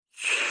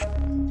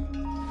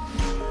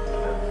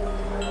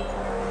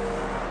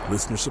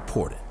Listener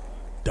supported.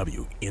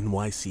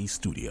 WNYC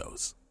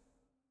Studios.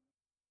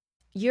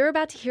 You're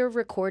about to hear a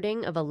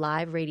recording of a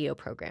live radio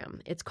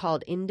program. It's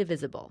called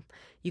Indivisible.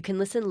 You can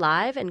listen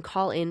live and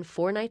call in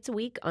 4 nights a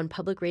week on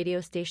public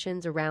radio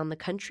stations around the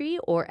country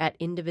or at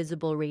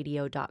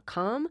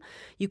indivisibleradio.com.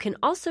 You can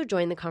also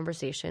join the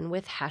conversation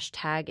with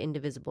hashtag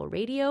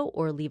IndivisibleRadio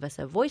or leave us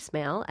a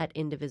voicemail at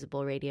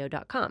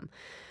indivisibleradio.com.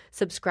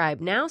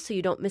 Subscribe now so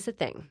you don't miss a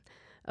thing.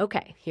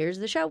 Okay, here's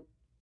the show.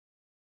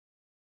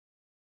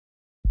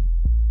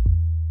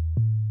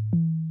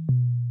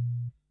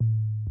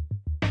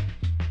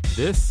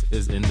 This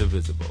is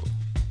Indivisible,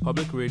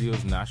 public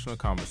radio's national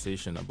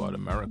conversation about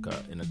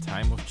America in a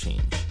time of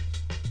change.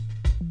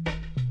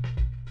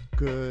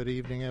 Good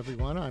evening,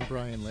 everyone. I'm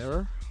Brian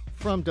Lehrer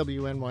from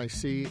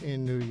WNYC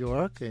in New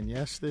York. And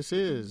yes, this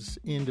is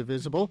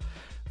Indivisible,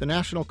 the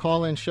national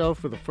call-in show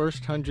for the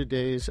first 100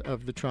 days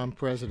of the Trump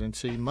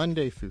presidency,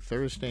 Monday through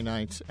Thursday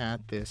nights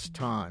at this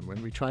time,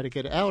 when we try to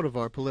get out of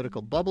our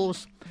political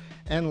bubbles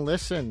and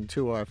listen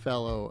to our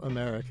fellow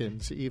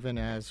Americans even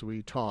as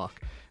we talk.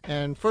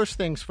 And first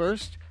things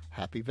first,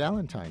 happy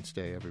Valentine's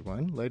Day,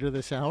 everyone. Later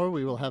this hour,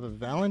 we will have a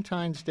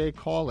Valentine's Day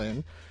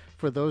call-in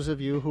for those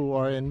of you who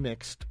are in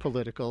mixed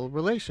political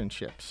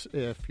relationships.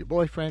 If your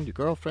boyfriend, your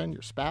girlfriend,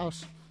 your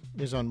spouse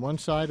is on one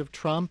side of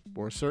Trump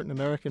or certain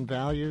American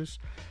values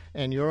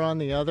and you're on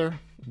the other,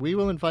 we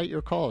will invite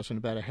your calls in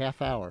about a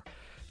half hour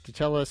to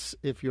tell us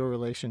if your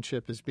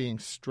relationship is being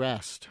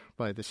stressed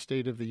by the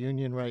state of the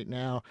union right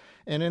now,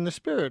 and in the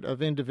spirit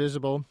of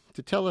Indivisible,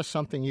 to tell us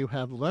something you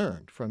have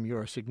learned from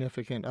your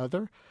significant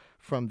other,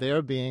 from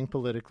their being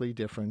politically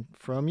different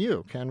from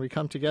you. Can we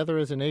come together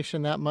as a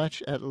nation that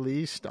much, at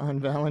least on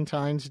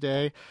Valentine's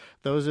Day?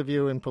 Those of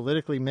you in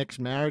politically mixed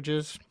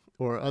marriages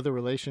or other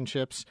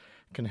relationships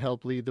can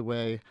help lead the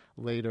way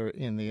later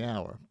in the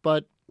hour.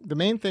 But the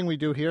main thing we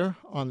do here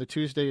on the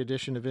Tuesday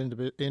edition of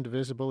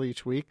Indivisible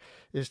each week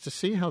is to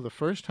see how the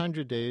first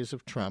 100 days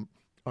of Trump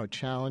are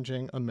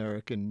challenging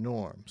American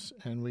norms.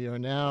 And we are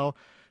now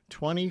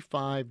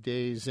 25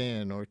 days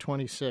in, or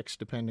 26,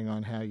 depending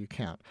on how you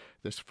count.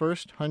 This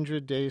first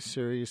 100-day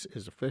series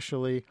is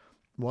officially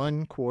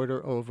 1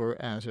 quarter over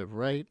as of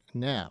right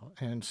now.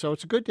 And so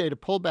it's a good day to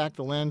pull back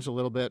the lens a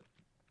little bit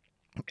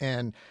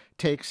and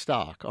take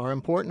stock. Are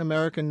important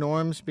American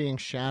norms being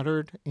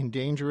shattered in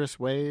dangerous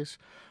ways?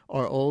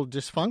 Are old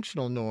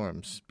dysfunctional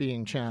norms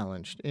being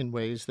challenged in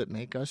ways that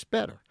make us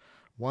better?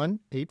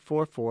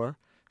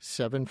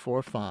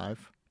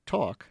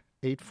 1-844-745-TALK,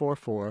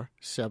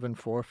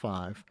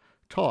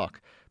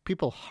 844-745-TALK.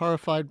 People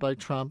horrified by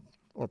Trump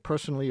or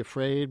personally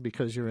afraid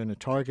because you're in a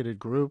targeted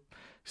group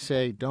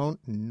say don't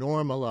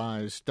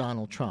normalize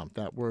Donald Trump,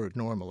 that word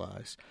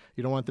normalize.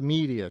 You don't want the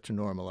media to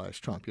normalize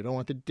Trump. You don't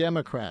want the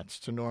Democrats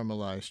to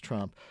normalize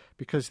Trump,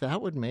 because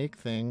that would make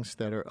things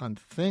that are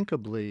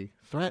unthinkably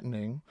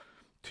threatening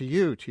to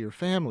you, to your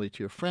family,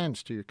 to your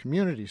friends, to your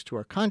communities, to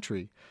our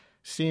country,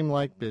 seem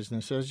like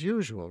business as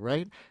usual,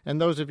 right? And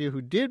those of you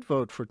who did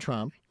vote for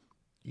Trump,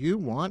 you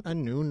want a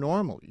new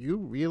normal. You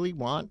really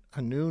want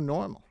a new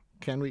normal.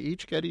 Can we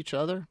each get each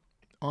other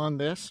on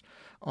this?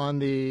 On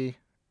the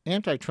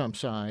anti-Trump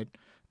side,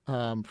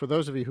 for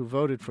those of you who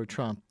voted for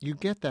Trump, you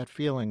get that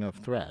feeling of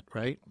threat,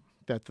 right?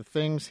 That the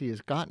things he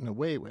has gotten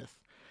away with,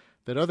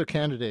 that other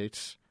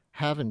candidates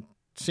haven't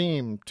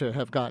seemed to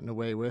have gotten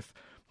away with,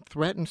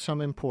 threaten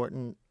some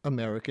important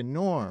American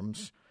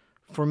norms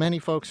for many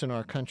folks in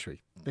our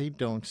country. They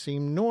don't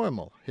seem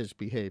normal, his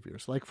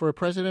behaviors. Like for a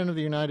president of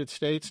the United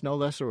States, no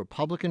less a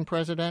Republican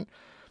president,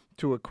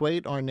 to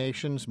equate our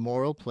nation's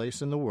moral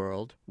place in the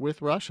world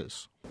with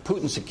Russia's.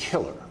 Putin's a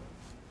killer.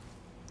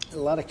 A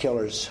lot of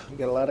killers. We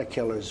got a lot of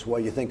killers. Why,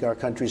 you think our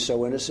country's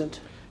so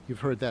innocent? You've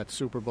heard that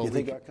Super Bowl. You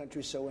think our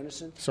country's so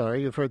innocent?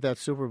 Sorry, you've heard that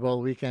Super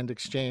Bowl weekend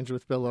exchange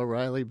with Bill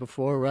O'Reilly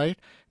before, right?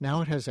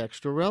 Now it has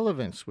extra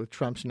relevance with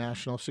Trump's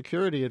national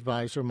security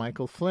advisor,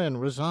 Michael Flynn,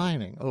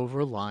 resigning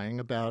over lying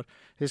about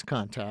his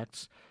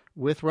contacts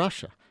with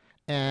Russia.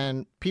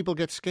 And people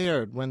get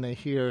scared when they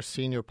hear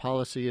senior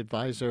policy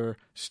advisor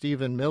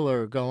Stephen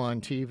Miller go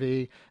on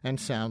TV and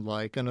sound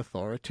like an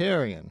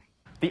authoritarian.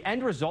 The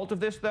end result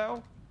of this,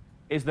 though,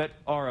 is that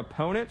our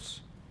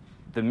opponents,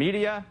 the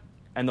media,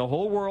 and the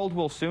whole world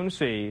will soon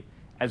see,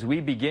 as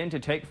we begin to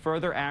take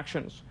further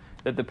actions,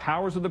 that the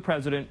powers of the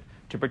president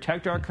to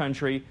protect our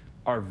country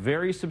are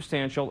very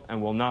substantial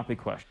and will not be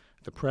questioned.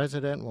 The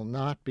president will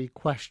not be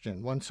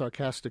questioned. One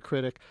sarcastic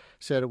critic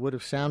said it would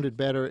have sounded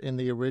better in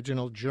the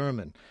original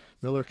German.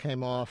 Miller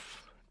came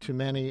off to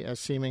many as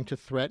seeming to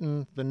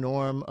threaten the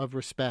norm of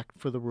respect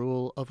for the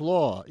rule of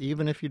law,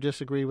 even if you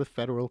disagree with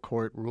federal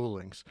court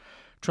rulings.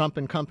 Trump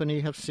and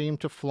company have seemed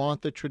to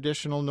flaunt the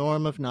traditional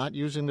norm of not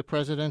using the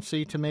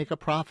presidency to make a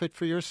profit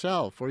for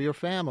yourself or your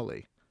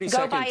family.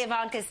 Go buy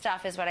Ivanka's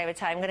stuff is what I would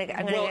tell you. I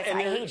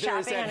hate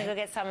shopping. I'm going to go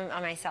get some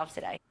on myself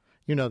today.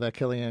 You know that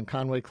Kellyanne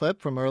Conway clip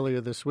from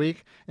earlier this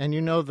week, and you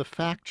know the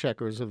fact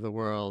checkers of the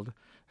world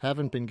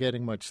haven't been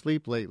getting much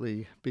sleep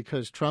lately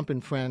because Trump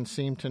and friends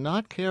seem to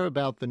not care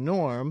about the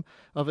norm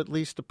of at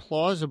least a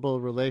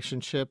plausible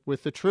relationship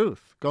with the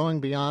truth,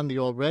 going beyond the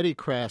already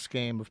crass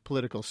game of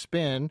political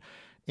spin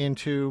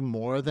into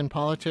more than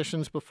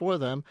politicians before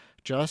them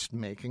just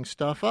making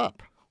stuff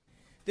up.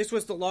 This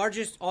was the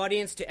largest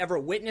audience to ever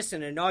witness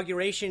an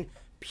inauguration,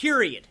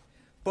 period,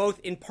 both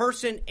in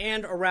person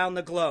and around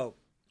the globe.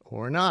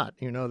 Or not.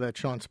 You know that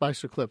Sean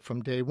Spicer clip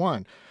from day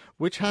one,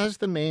 which has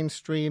the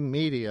mainstream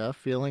media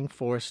feeling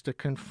forced to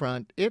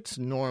confront its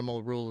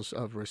normal rules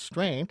of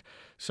restraint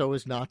so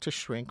as not to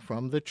shrink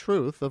from the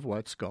truth of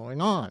what's going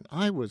on.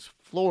 I was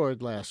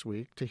floored last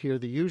week to hear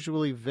the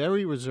usually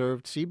very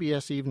reserved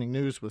CBS Evening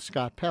News with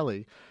Scott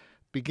Pelley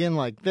begin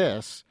like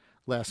this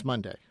last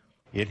Monday.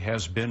 It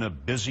has been a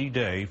busy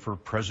day for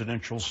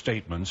presidential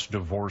statements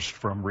divorced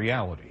from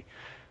reality.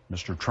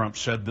 Mr. Trump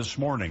said this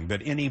morning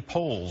that any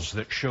polls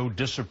that show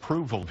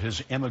disapproval of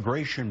his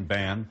immigration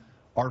ban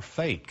are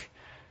fake.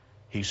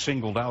 He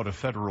singled out a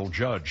federal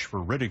judge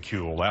for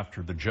ridicule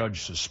after the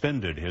judge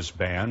suspended his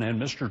ban,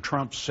 and Mr.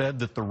 Trump said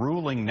that the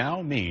ruling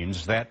now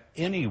means that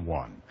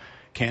anyone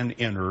can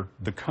enter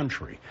the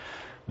country.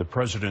 The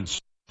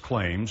president's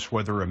claims,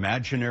 whether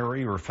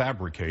imaginary or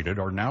fabricated,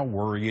 are now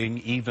worrying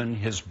even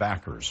his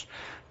backers,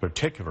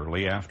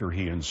 particularly after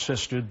he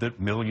insisted that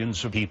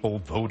millions of people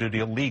voted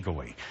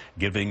illegally,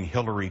 giving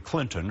Hillary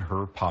Clinton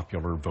her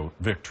popular vote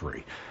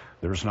victory.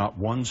 There's not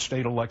one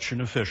state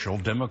election official,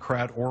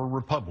 Democrat or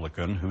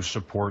Republican, who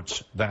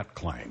supports that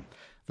claim.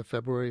 The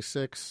February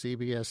 6th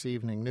CBS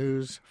Evening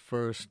News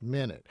First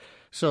Minute.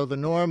 So the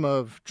norm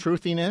of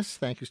truthiness,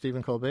 thank you,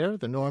 Stephen Colbert,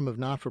 the norm of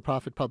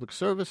not-for-profit public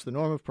service, the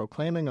norm of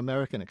proclaiming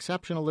American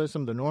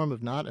exceptionalism, the norm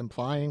of not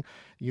implying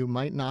you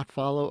might not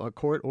follow a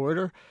court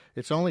order.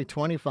 It's only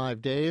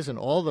 25 days, and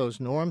all those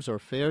norms are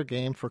fair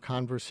game for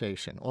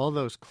conversation. All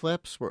those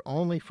clips were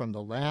only from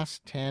the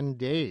last 10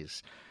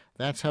 days.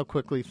 That's how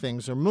quickly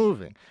things are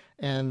moving.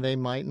 And they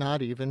might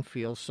not even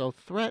feel so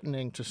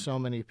threatening to so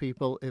many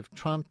people if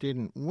Trump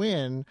didn't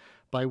win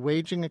by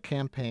waging a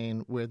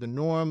campaign where the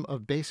norm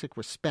of basic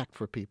respect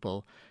for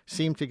people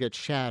seemed to get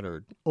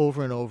shattered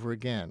over and over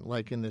again,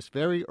 like in this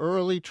very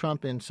early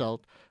Trump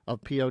insult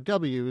of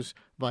POWs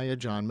via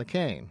John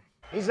McCain.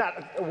 He's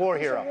not a war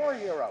hero. He's a war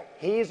hero.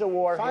 He's a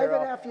war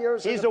hero. 5.5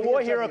 years. He's a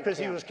war hero because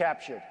he was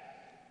captured.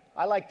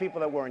 I like people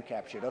that weren't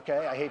captured,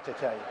 okay? I hate to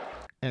tell you.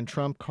 And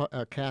Trump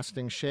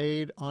casting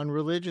shade on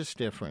religious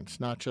difference,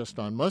 not just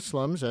on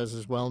Muslims, as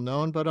is well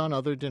known, but on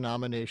other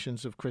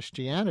denominations of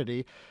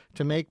Christianity,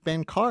 to make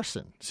Ben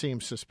Carson seem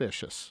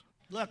suspicious.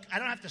 Look, I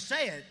don't have to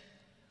say it.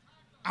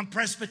 I'm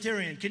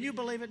Presbyterian. Can you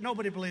believe it?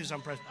 Nobody believes I'm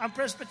Presbyterian. I'm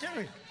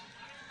Presbyterian.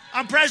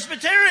 I'm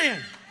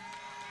Presbyterian.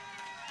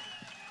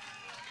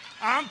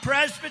 I'm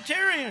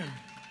Presbyterian.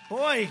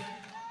 Boy,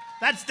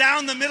 that's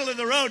down the middle of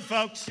the road,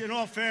 folks, in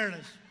all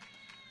fairness.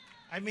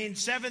 I mean,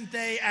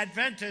 Seventh-day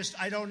Adventist,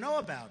 I don't know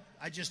about.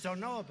 I just don't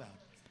know about.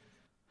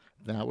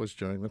 That was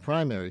during the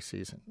primary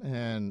season.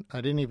 And I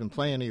didn't even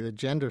play any of the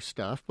gender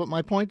stuff. But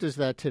my point is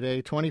that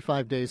today,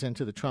 25 days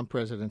into the Trump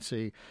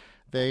presidency,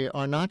 they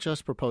are not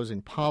just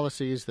proposing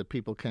policies that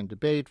people can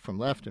debate from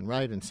left and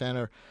right and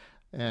center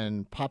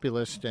and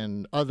populist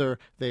and other.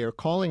 They are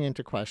calling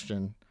into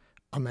question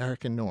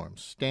American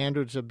norms,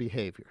 standards of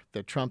behavior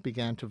that Trump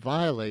began to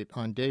violate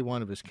on day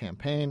one of his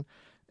campaign.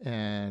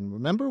 And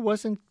remember,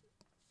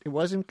 it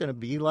wasn't going to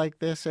be like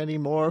this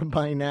anymore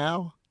by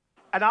now.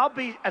 And I'll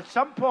be, at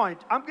some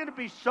point, I'm going to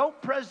be so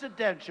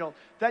presidential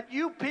that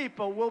you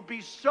people will be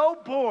so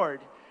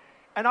bored,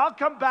 and I'll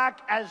come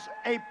back as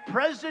a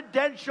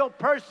presidential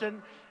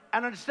person,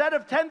 and instead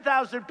of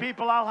 10,000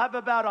 people, I'll have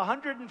about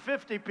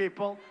 150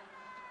 people,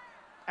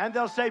 and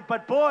they'll say,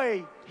 but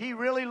boy, he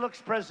really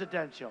looks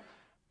presidential.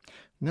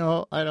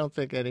 No, I don't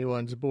think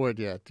anyone's bored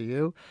yet, do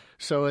you?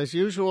 So as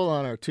usual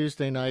on our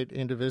Tuesday night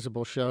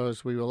Indivisible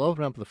shows, we will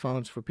open up the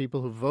phones for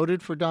people who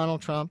voted for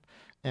Donald Trump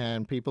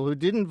and people who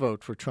didn't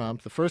vote for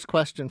Trump. The first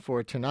question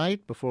for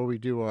tonight, before we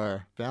do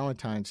our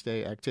Valentine's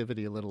Day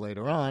activity a little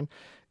later on,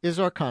 is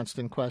our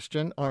constant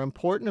question: are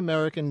important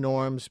American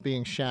norms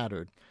being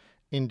shattered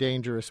in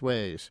dangerous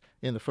ways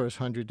in the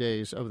first 100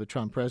 days of the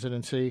Trump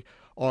presidency?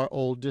 Are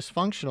old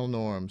dysfunctional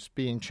norms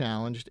being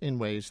challenged in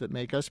ways that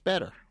make us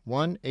better?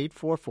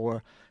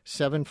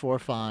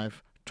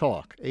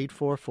 1-844-745-TALK,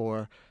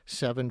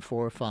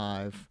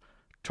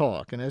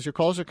 844-745-TALK. And as your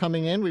calls are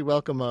coming in, we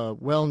welcome a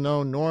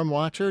well-known norm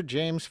watcher,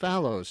 James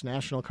Fallows,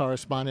 national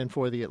correspondent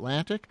for The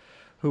Atlantic,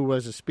 who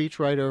was a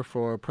speechwriter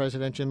for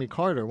President Jimmy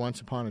Carter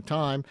once upon a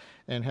time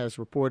and has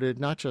reported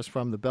not just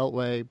from the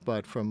Beltway,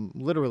 but from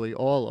literally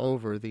all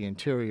over the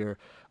interior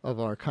of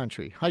our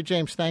country. Hi,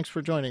 James. Thanks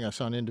for joining us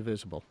on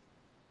Indivisible.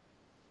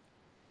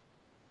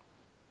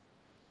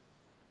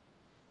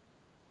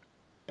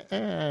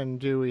 And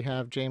do we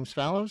have James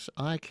Fallows?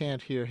 I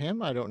can't hear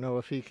him. I don't know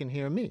if he can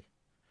hear me.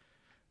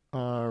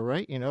 All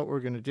right. You know what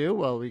we're going to do?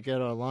 While we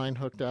get our line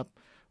hooked up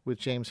with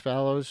James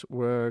Fallows,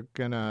 we're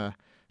going to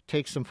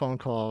take some phone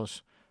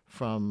calls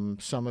from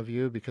some of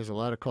you because a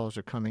lot of calls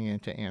are coming in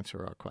to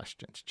answer our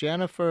questions.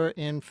 Jennifer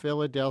in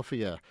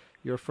Philadelphia,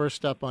 you're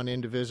first up on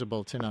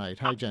Indivisible tonight.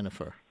 Hi,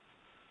 Jennifer.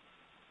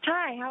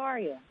 Hi, how are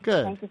you?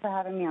 Good. Thank you for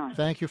having me on.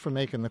 Thank you for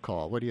making the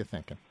call. What are you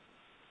thinking?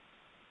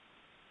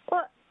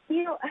 Well,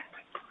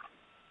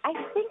 I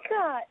think,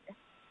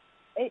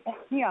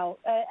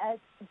 as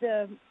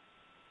the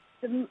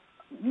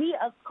meat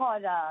of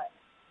called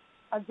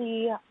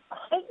the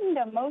heightened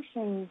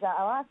emotions,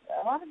 a lot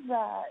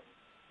of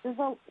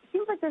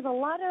seems like there's a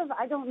lot of,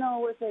 I don't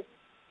know if it's,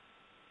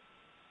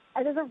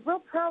 there's a real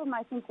problem,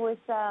 I think, with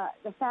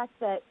the fact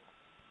that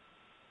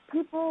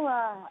people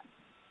I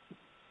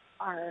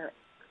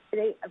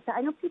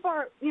know people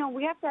are,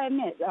 we have to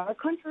admit, our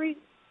country,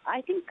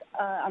 I think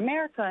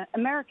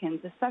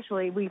Americans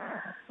especially,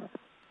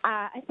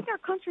 I think our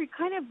country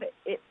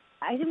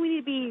I think we need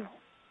to be...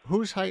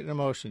 Who's heightened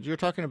emotions? You're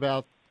talking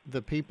about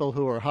the people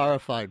who are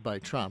horrified by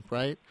Trump,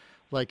 right?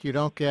 Like you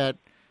don't get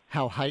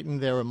how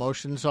heightened their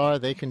emotions are.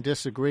 They can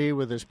disagree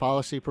with his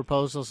policy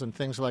proposals and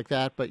things like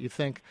that, but you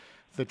think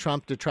the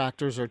Trump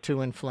detractors are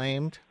too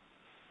inflamed?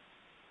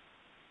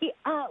 It's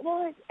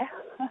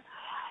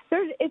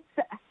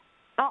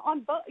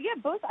on both. Yeah,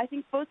 both. I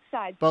think both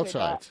sides. Both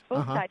sides.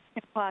 Both sides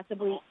can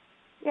possibly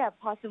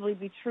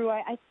be true.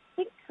 I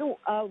think so.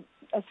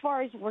 As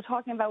far as we're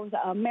talking about with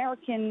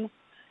American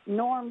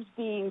norms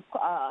being,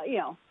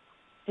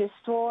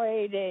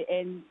 destroyed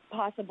and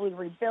possibly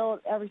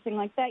rebuilt, everything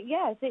like that.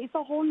 Yeah, it's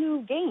a whole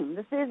new game.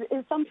 This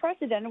is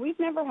unprecedented. We've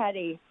never had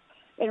a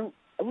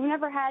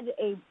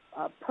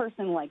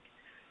person like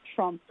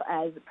Trump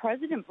as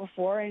president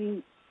before,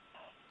 and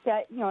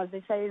that, as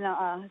they say,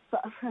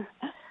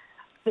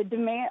 the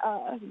demand,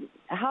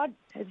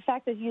 the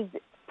fact that he's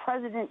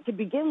president to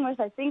begin with,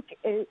 I think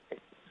it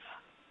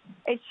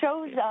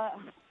shows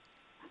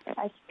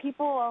as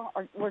people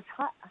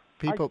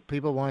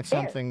People want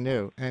something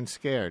new and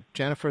scared.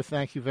 Jennifer,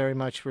 thank you very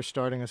much for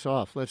starting us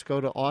off. Let's go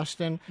to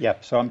Austin.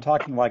 Yep, so I'm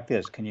talking like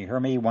this. Can you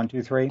hear me? 1,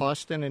 2, 3.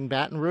 Austin in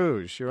Baton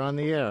Rouge. You're on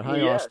the air. Hi,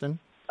 yes. Austin.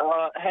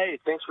 Hey,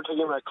 thanks for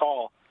taking my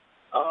call.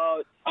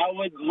 I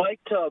would like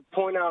to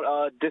point out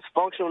a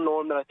dysfunctional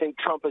norm that I think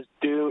Trump is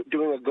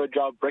doing a good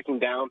job breaking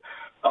down.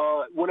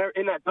 Whenever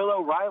in that Bill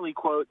O'Reilly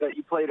quote that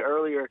you played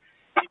earlier,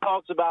 he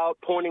talks about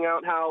pointing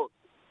out how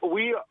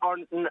we are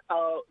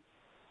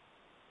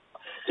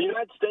the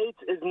United States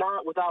is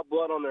not without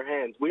blood on their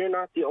hands. We are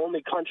not the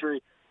only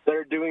country that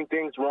are doing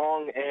things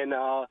wrong, and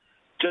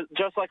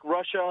just like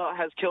Russia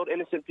has killed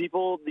innocent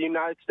people, the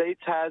United States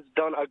has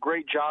done a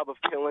great job of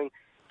killing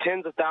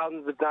tens of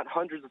thousands, if not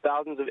hundreds of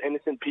thousands of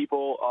innocent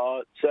people.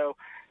 So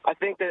I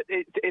think that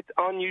it's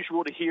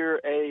unusual to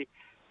hear a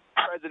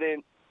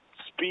president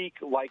speak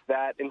like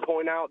that and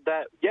point out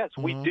that, yes,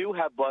 we do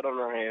have blood on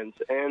our hands.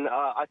 And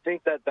I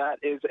think that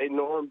is a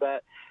norm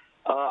that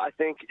I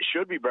think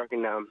should be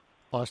broken down.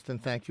 Austin,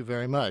 thank you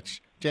very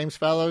much. James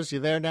Fallows, you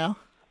there now?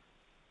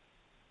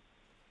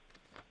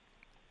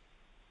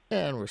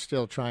 And we're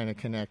still trying to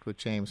connect with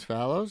James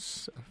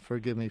Fallows.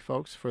 Forgive me,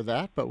 folks, for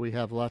that, but we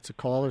have lots of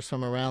callers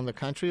from around the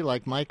country,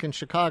 like Mike in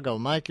Chicago.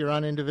 Mike, you're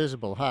on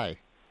Indivisible. Hi.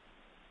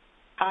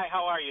 Hi,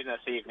 how are you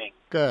this evening?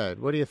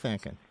 Good. What are you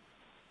thinking?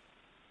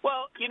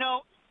 Well,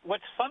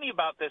 what's funny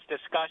about this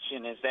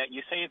discussion is that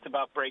you say it's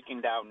about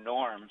breaking down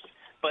norms,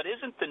 but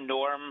isn't the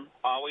norm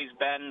always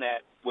been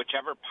that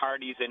whichever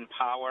party's in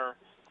power,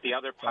 the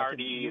other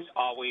party's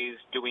always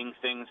doing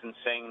things and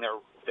saying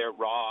they're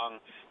wrong,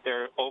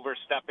 they're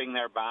overstepping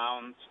their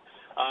bounds?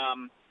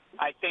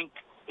 I think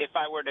if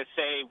I were to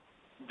say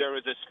there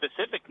was a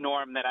specific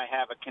norm that I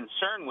have a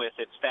concern with,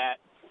 it's that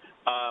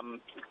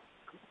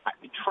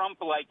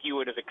Trump, like you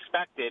would have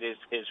expected,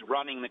 is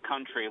running the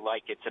country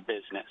like it's a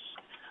business.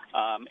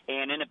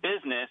 And in a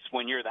business,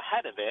 when you're the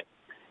head of it,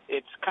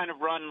 it's kind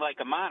of run like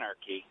a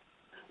monarchy.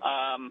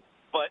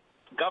 But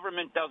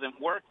government doesn't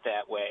work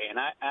that way. And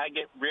I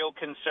get real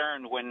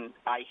concerned when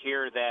I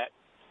hear that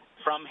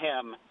from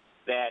him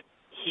that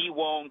he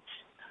won't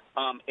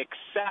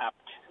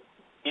accept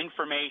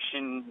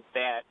information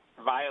that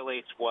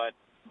violates what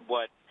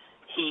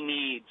he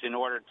needs in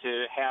order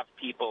to have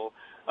people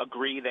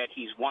agree that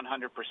he's 100%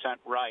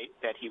 right,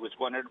 that he was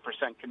 100%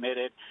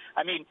 committed.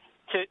 I mean,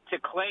 to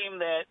claim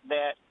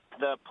that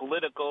the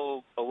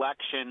political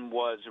election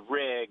was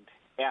rigged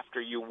after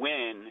you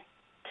win,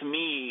 to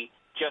me,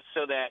 just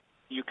so that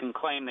you can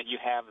claim that you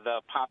have the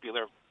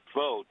popular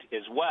vote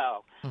as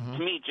well, to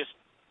me, just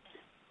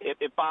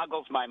it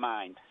boggles my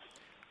mind.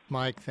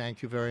 Mike,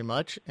 thank you very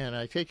much. And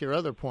I take your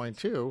other point,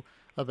 too,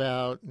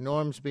 about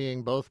norms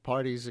being both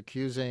parties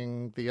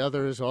accusing the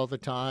others all the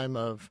time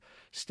of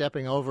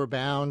stepping over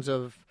bounds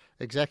of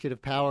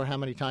executive power. How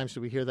many times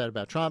do we hear that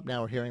about Trump?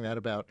 Now we're hearing that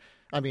about,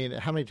 how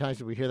many times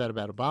did we hear that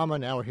about Obama?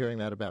 Now we're hearing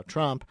that about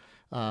Trump.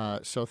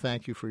 So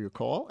thank you for your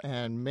call.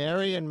 And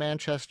Mary in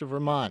Manchester,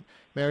 Vermont.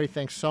 Mary,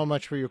 thanks so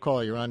much for your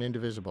call. You're on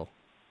Indivisible.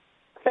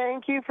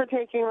 Thank you for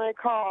taking my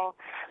call.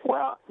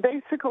 Well,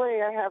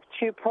 basically, I have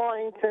 2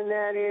 points, and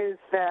that is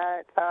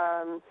that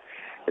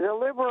the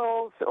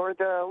liberals or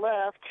the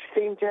left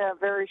seem to have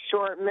very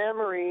short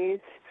memories.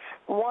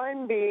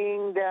 One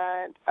being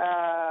that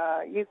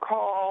you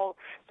call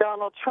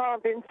Donald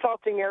Trump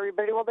insulting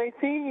everybody. Well,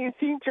 you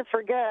seem to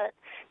forget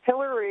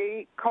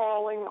Hillary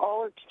calling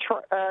all of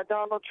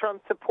Donald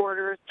Trump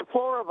supporters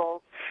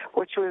deplorables,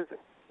 which was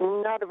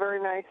not a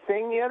very nice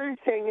thing. The other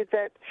thing is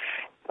that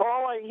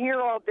all I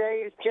hear all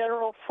day is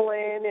General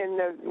Flynn and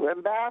the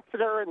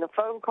ambassador and the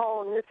phone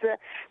call and this and that.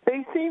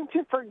 They seem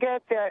to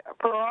forget that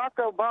Barack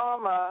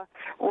Obama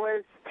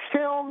was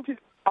filmed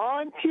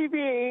on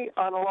TV,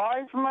 on a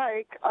live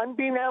mic,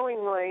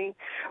 unbeknowingly,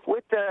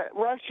 with the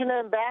Russian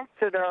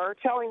ambassador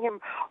telling him,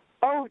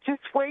 oh,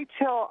 just wait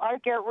till I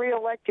get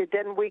reelected,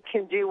 then we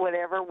can do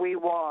whatever we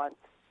want.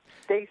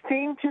 They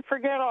seem to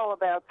forget all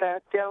about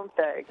that, don't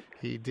they?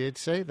 He did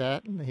say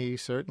that. He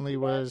certainly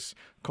was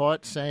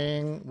caught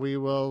saying we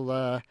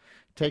will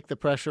take the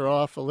pressure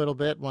off a little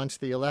bit once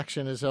the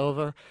election is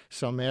over.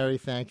 So, Mary,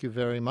 thank you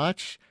very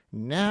much.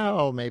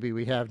 Now maybe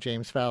we have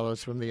James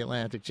Fallows from The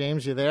Atlantic.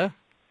 James, you there?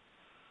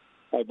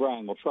 Hi,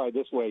 Brian. We'll try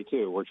this way,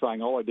 too. We're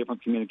trying all our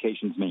different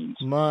communications means.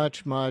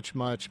 Much, much,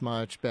 much,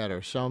 much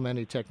better. So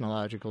many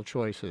technological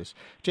choices.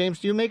 James,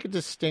 do you make a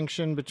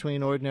distinction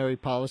between ordinary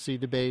policy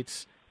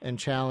debates and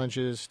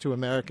challenges to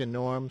American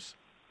norms?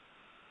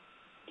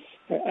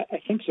 I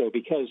think so,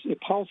 because in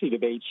policy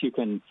debates, you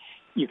can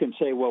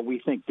say, well, we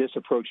think this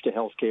approach to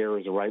healthcare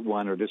is the right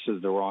one, or this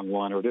is the wrong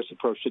one, or this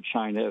approach to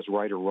China is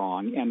right or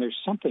wrong. And there's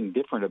something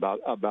different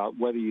about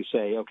whether you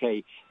say,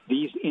 okay,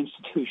 these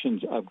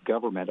institutions of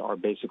government are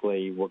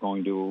basically, we're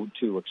going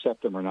to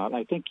accept them or not.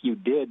 I think you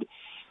did,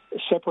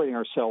 separating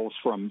ourselves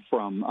from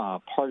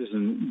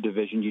partisan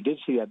division, you did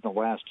see that in the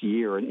last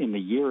year, in the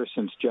year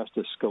since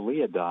Justice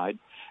Scalia died,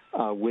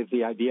 with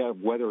the idea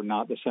of whether or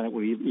not the Senate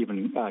would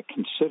even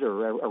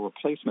consider a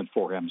replacement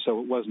for him.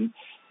 So it wasn't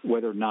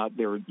whether or not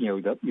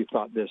that you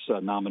thought this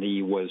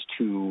nominee was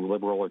too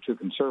liberal or too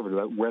conservative,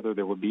 but whether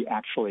there would be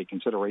actually a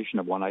consideration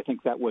of one. I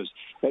think that's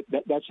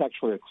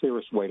actually the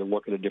clearest way to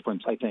look at a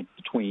difference, I think,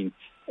 between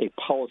a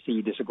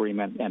policy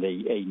disagreement and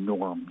a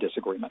norm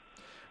disagreement.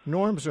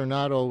 Norms are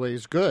not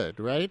always good,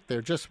 right?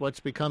 They're just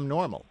what's become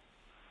normal.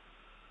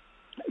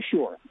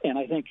 Sure. And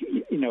I think,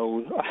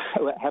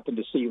 I happened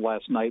to see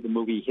last night the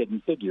movie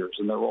Hidden Figures,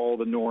 and there were all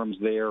the norms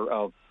there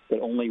of that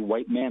only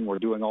white men were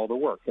doing all the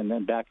work. And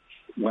then back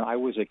when I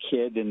was a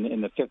kid in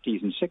the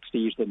 50s and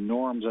 60s, the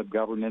norms of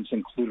governance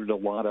included a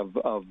lot of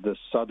the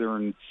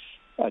Southern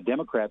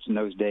Democrats in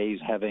those days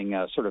having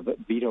sort of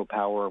veto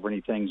power over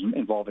anything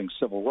involving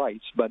civil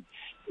rights. But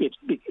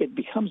it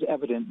becomes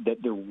evident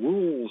that the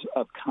rules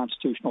of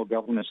constitutional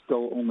governance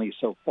go only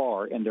so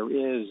far, and there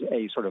is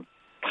a sort of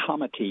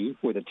comity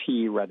with a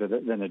T rather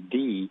than a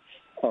D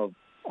of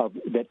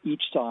that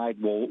each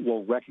side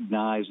will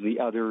recognize the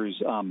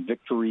other's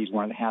victories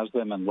when it has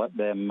them and let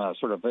them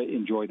sort of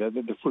enjoy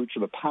the fruits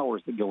of the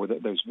powers that go with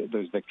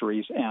those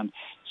victories. And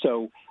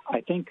so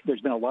I think there's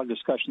been a lot of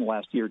discussion the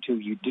last year or two.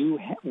 You do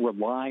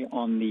rely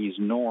on these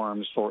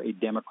norms for a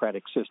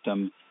democratic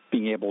system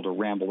being able to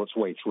ramble its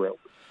way through.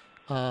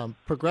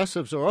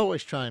 Progressives are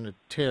always trying to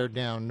tear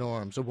down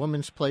norms. A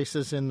woman's place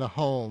is in the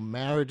home.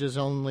 Marriage is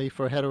only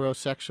for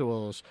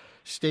heterosexuals.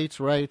 States'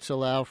 rights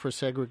allow for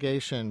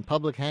segregation.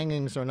 Public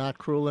hangings are not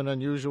cruel and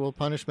unusual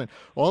punishment.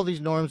 All these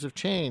norms have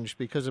changed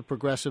because of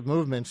progressive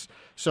movements.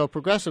 So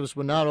progressives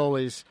would not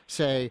always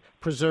say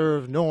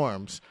preserve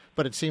norms,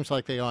 but it seems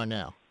like they are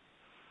now.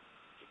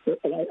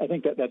 I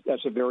think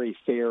that's a very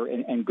fair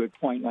and good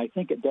point. And I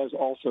think it does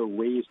also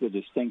raise the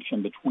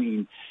distinction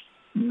between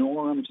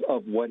norms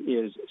of what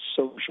is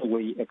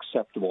socially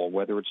acceptable,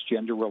 whether it's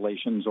gender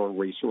relations or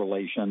race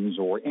relations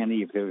or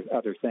any of the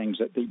other things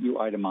that you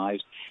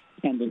itemized,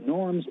 and the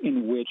norms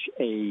in which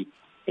a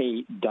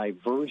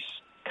diverse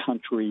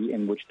country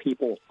in which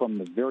people from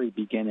the very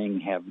beginning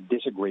have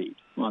disagreed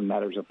on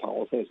matters of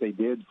policy, as they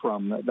did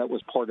that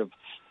was part of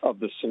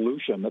the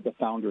solution that the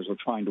founders were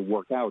trying to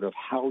work out of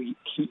how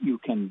you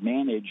can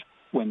manage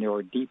when there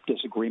are deep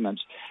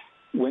disagreements,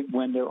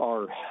 when there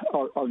are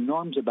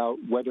norms about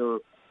whether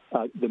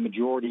the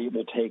majority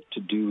will take to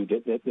do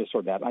this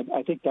or that.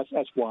 I think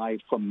that's why,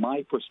 from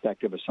my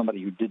perspective, as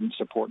somebody who didn't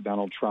support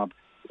Donald Trump,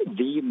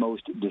 the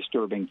most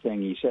disturbing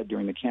thing he said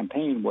during the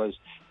campaign was,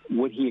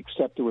 would he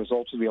accept the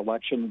results of the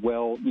election?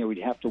 Well, we'd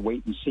have to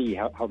wait and see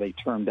how they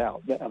turned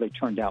out.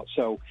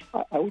 So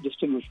I would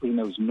distinguish between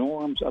those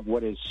norms of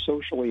what is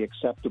socially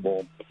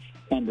acceptable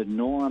and the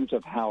norms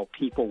of how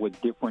people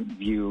with different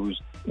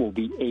views will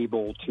be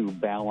able to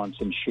balance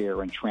and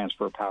share and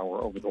transfer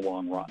power over the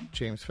long run.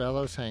 James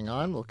Fallows, hang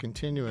on. We'll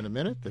continue in a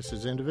minute. This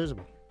is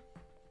Indivisible.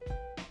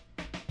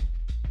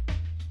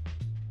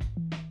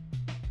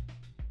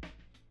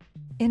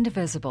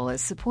 Indivisible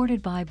is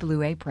supported by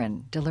Blue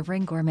Apron,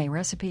 delivering gourmet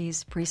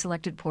recipes,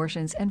 pre-selected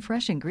portions, and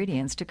fresh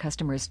ingredients to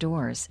customers'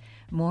 doors.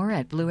 More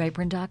at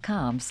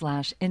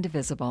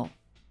blueapron.com/indivisible.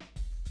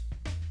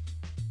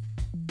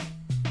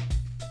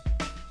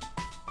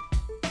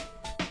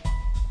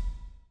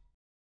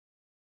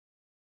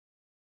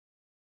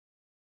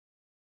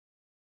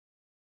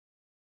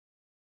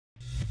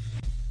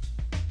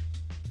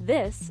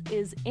 This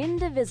is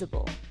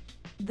Indivisible.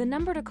 The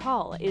number to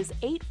call is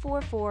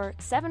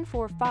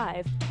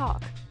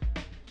 844-745-TALK.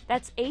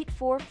 That's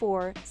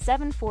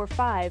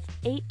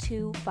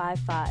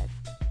 844-745-8255.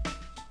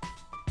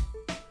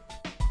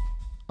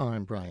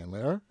 I'm Brian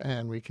Lehrer,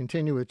 and we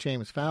continue with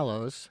James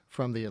Fallows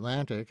from The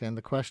Atlantic and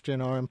the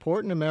question, are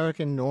important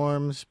American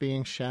norms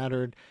being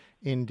shattered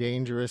in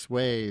dangerous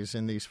ways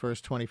in these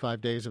first 25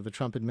 days of the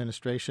Trump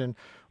administration,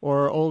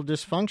 or are old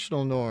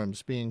dysfunctional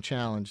norms being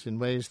challenged in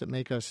ways that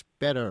make us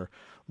better?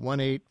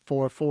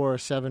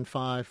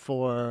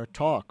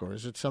 1-844-754-TALK, or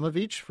is it some of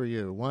each for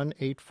you?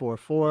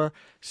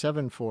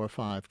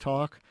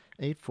 1-844-745-TALK,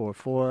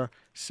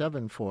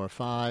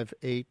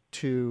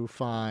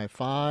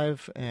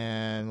 844-745-8255.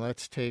 And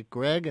let's take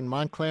Greg in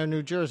Montclair,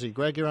 New Jersey.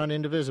 Greg, you're on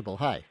Indivisible.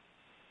 Hi.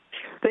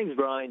 Thanks,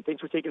 Brian.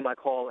 Thanks for taking my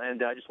call.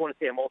 And I just want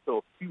to say I'm also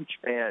a huge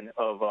fan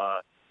of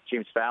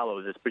James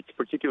Fallows,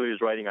 particularly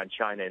his writing on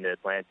China in the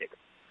Atlantic.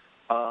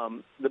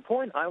 The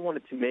point I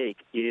wanted to make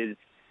is,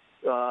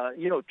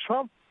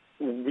 Trump,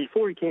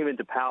 before he came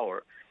into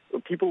power,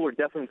 people were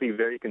definitely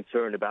very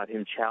concerned about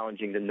him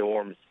challenging the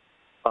norms,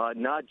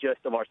 not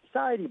just of our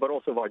society, but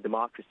also of our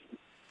democracy.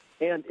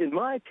 And in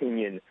my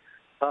opinion,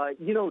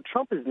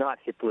 Trump is not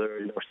Hitler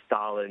nor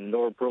Stalin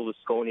nor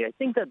Berlusconi. I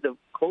think that the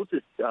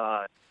closest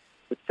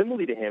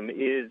simile to him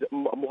is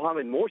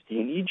Mohamed Morsi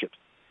in Egypt,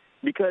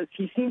 because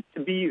he seems to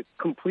be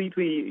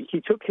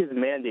he took his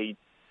mandate,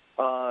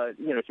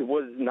 he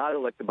was not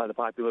elected by the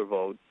popular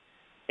vote,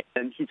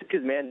 and he took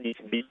his mandate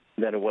to be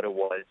better what it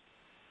was.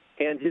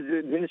 And his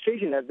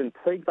administration has been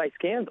plagued by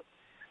scandal.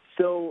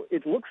 So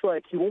it looks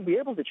like he won't be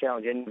able to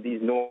challenge any of these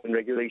norms and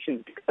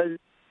regulations because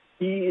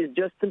he is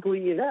just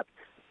simply inept.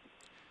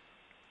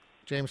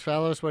 James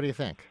Fallows, what do you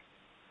think?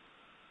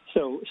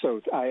 So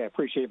I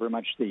appreciate very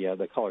much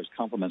the caller's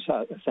compliments.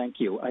 Thank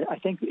you. I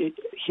think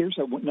here's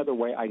another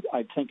way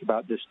I think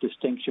about this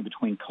distinction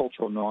between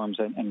cultural norms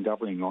and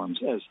governing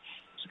norms. As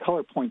the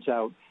caller points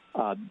out,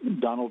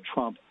 Donald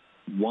Trump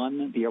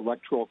won the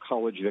Electoral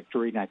College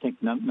victory, and I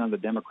think none of the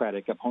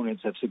Democratic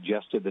opponents have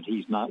suggested that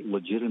he's not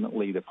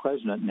legitimately the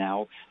president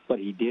now, but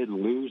he did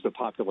lose the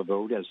popular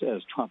vote, as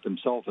Trump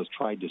himself has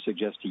tried to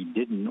suggest he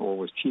didn't or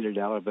was cheated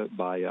out of it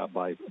by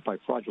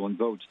fraudulent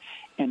votes.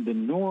 And the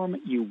norm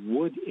you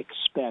would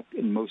expect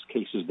in most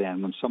cases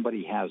then, when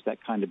somebody has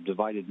that kind of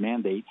divided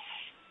mandate,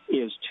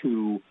 is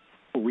to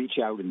reach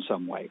out in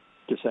some way,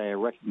 to say, I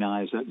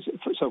recognize that.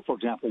 So, for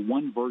example,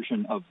 one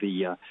version of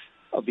the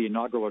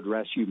inaugural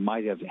address you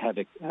might have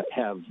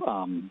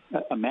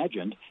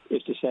imagined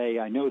is to say,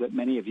 I know that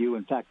many of you,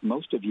 in fact,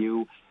 most of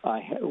you,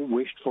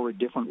 wished for a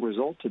different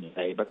result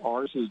today, but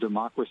ours is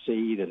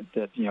democracy that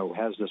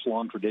has this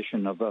long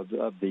tradition of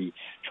the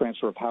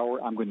transfer of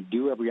power. I'm going to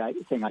do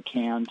everything I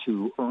can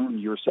to earn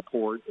your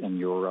support and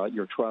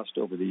your trust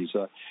over these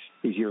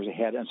years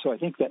ahead. And so I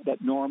think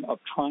that norm of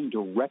trying to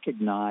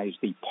recognize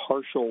the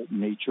partial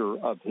nature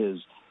of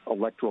his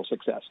electoral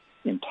success,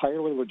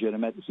 entirely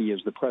legitimate. He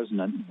is the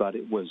president, but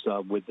it was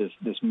with this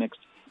mixed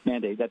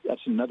mandate.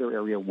 That's another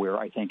area where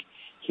I think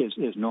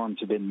his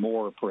norms have been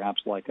more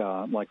perhaps like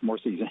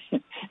Morsi's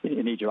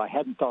in Egypt. I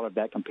hadn't thought of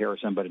that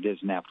comparison, but it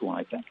is an apt one,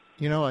 I think.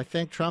 I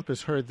think Trump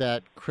has heard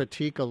that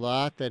critique a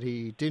lot, that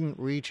he didn't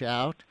reach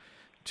out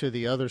to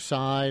the other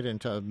side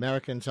and to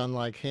Americans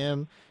unlike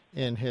him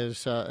in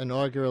his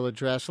inaugural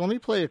address. Let me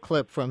play a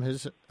clip from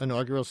his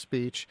inaugural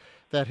speech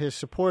that his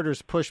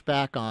supporters push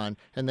back on,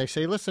 and they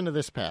say, listen to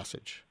this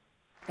passage.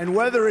 And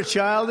whether a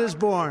child is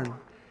born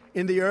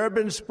in the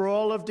urban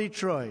sprawl of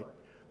Detroit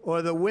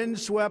or the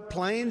windswept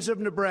plains of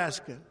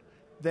Nebraska,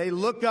 they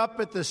look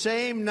up at the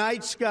same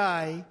night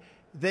sky,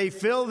 they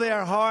fill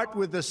their heart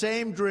with the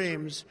same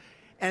dreams,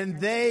 and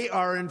they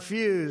are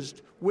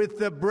infused with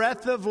the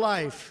breath of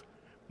life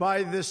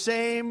by the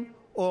same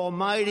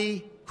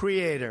almighty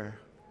Creator.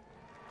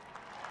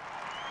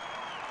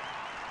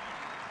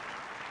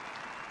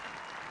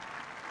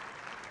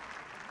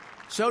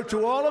 So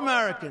to all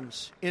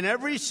Americans in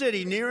every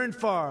city, near and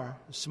far,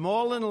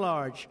 small and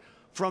large,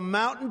 from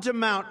mountain to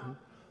mountain,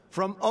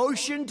 from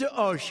ocean to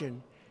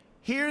ocean,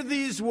 hear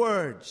these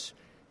words: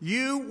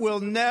 you will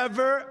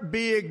never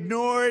be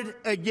ignored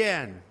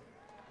again.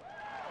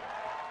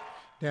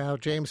 Now,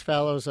 James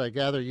Fallows, I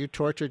gather you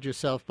tortured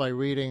yourself by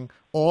reading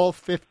all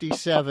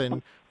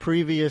 57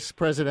 previous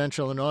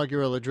presidential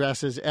inaugural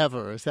addresses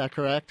ever. Is that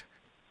correct?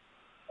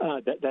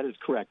 That is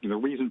correct. And the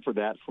reason for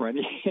that, for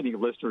any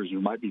listeners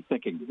who might be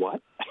thinking, what?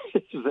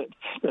 is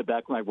that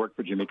back when I worked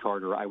for Jimmy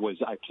Carter, I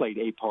played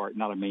a part,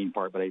 not a main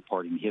part, but a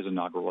part in his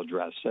inaugural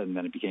address, and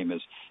then it became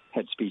his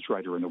head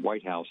speechwriter in the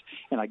White House.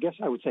 And I guess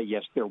I would say,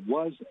 yes, there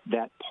was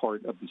that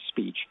part of the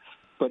speech.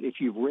 But if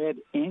you've read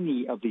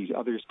any of these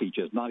other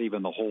speeches, not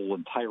even the whole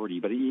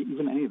entirety, but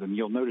even any of them,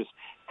 you'll notice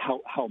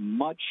how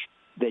much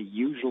they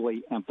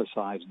usually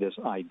emphasize this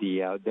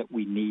idea that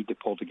we need to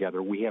pull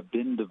together. We have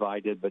been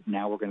divided, but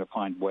now we're going to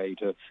find a way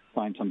to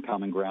find some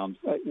common ground.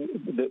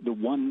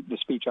 The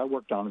speech I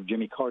worked on of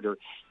Jimmy Carter,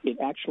 it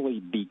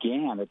actually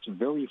began, its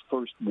very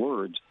first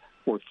words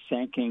were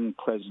thanking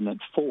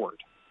President Ford,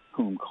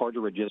 whom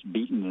Carter had just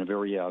beaten in a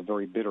very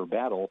bitter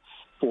battle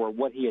for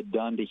what he had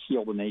done to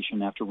heal the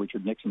nation after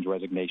Richard Nixon's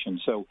resignation.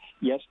 So,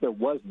 yes, there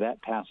was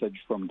that passage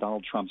from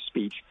Donald Trump's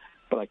speech,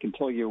 but I can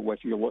tell you,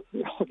 if you're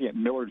looking at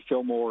Millard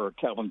Fillmore or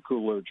Calvin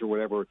Coolidge or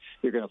whatever,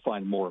 you're going to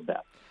find more of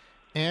that.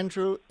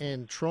 Andrew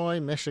in Troy,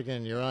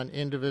 Michigan. You're on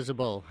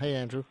Indivisible. Hey,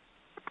 Andrew.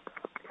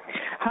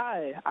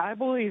 Hi. I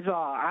believe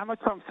I'm a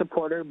Trump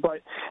supporter,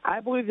 but I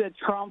believe that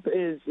Trump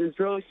is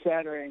really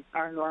shattering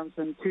our norms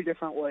in two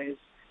different ways.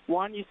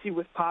 One, you see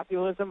with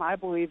populism, I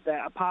believe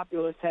that a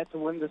populist had to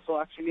win this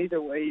election either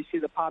way. You see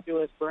the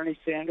populist Bernie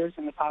Sanders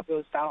and the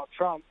populist Donald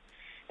Trump,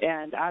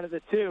 and out of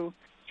the two,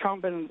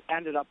 Trump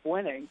ended up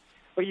winning.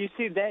 But you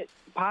see that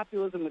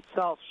populism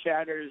itself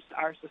shatters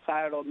our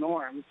societal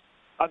norms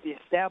of the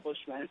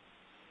establishment,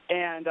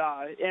 and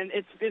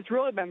it's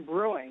really been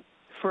brewing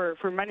for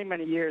many,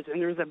 many years.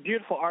 And there's a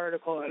beautiful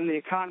article in The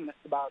Economist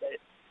about it.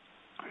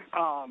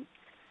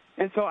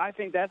 And so I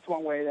think that's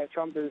one way that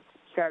Trump is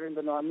shattering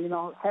the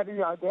norm. Having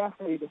the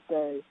audacity to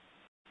say,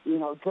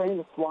 drain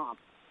the swamp.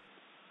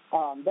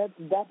 That's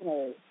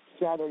definitely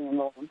shattering the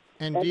norm.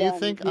 And do you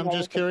think, I'm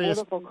just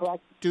curious,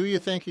 do you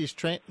think he's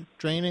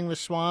draining the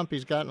swamp?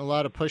 He's gotten a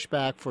lot of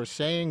pushback for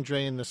saying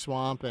drain the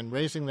swamp and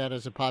raising that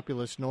as a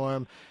populist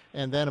norm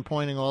and then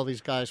appointing all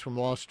these guys from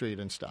Wall Street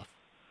and stuff.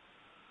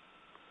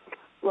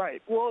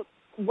 Right. Well,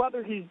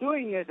 whether he's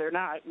doing it or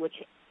not, which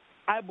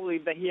I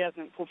believe that he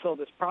hasn't fulfilled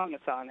his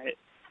promise on it,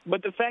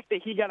 but the fact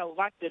that he got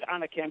elected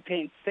on a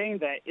campaign saying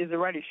that is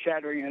already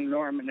shattering a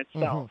norm in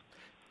itself.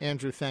 Mm-hmm.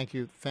 Andrew, thank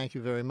you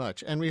very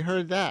much. And we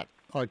heard that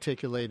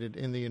articulated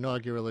in the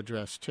inaugural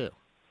address, too.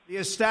 The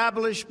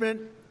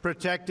establishment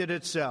protected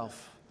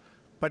itself,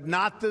 but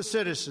not the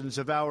citizens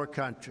of our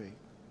country.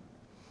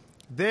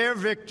 Their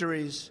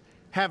victories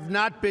have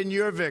not been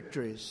your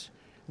victories.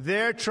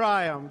 Their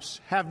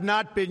triumphs have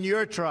not been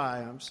your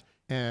triumphs.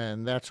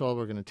 And that's all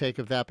we're going to take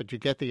of that, but you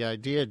get the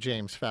idea,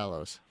 James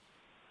Fallows.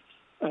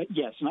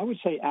 Yes, and I would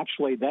say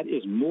actually that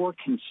is more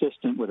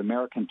consistent with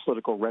American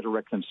political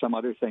rhetoric than some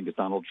other things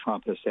Donald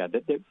Trump has said.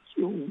 That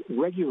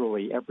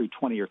regularly, every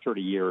 20 or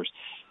 30 years,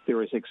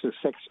 there is a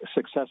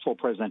successful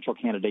presidential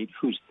candidate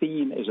whose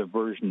theme is a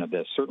version of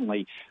this.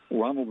 Certainly,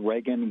 Ronald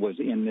Reagan was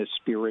in this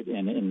spirit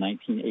in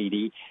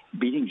 1980,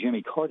 beating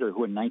Jimmy Carter,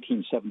 who in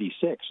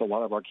 1976, a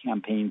lot of our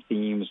campaign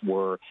themes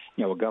were,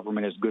 a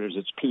government as good as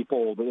its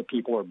people, the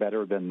people are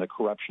better than the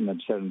corruption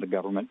that's said in the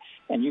government.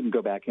 And you can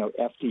go back,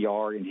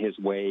 FDR in his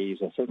ways,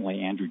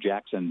 certainly Andrew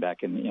Jackson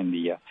back in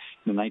the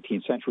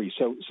 19th century.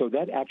 So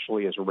that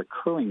actually is a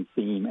recurring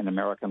theme in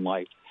American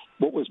life.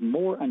 What was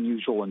more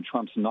unusual in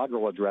Trump's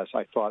inaugural address,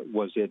 I thought,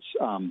 was its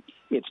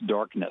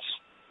darkness,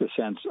 the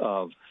sense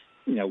of,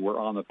 we're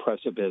on the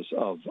precipice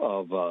of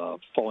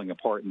falling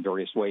apart in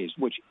various ways,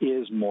 which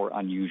is more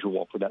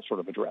unusual for that sort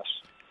of address.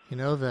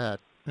 That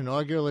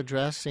inaugural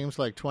address seems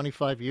like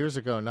 25 years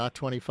ago, not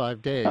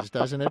 25 days,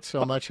 doesn't it?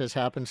 So much has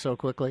happened so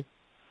quickly.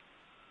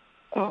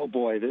 Oh,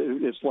 boy,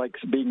 it's like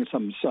being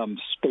some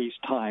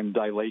space-time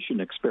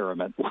dilation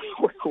experiment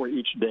where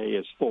each day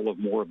is full of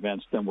more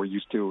events than we're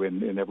used to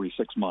in every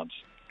 6 months.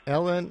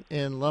 Ellen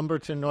in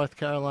Lumberton, North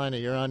Carolina,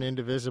 you're on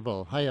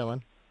Indivisible. Hi,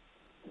 Ellen.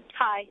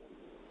 Hi.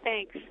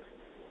 Thanks.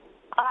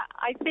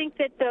 I think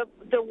that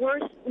the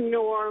worst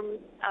norm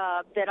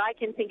that I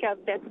can think of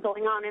that's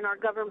going on in our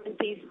government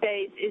these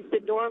days is the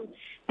norm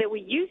that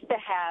we used to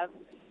have,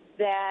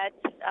 that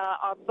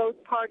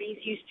both parties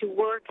used to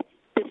work,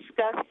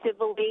 discuss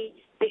civilly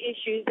the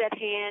issues at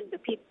hand,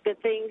 the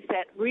things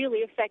that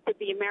really affected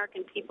the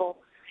American people,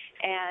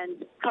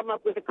 and come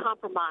up with a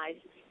compromise.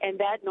 And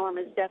that norm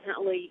has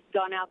definitely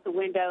gone out the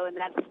window, and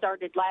that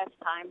started last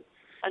time,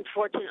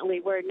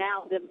 unfortunately, where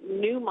now the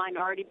new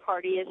minority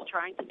party is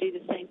trying to do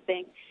the same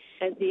thing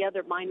as the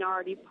other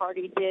minority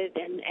party did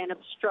and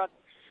obstruct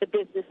the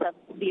business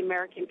of the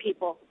American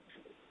people.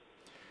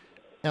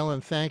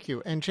 Ellen, thank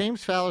you. And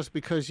James Fallows,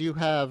 because you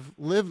have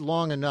lived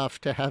long enough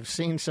to have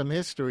seen some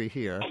history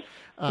here,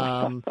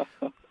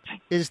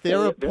 is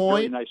there a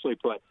point? Very nicely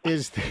put.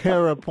 Is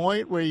there a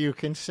point where you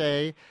can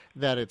say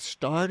that it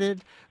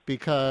started?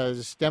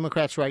 Because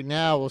Democrats right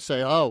now will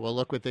say, "Oh, well,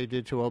 look what they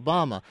did to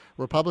Obama."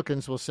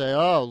 Republicans will say,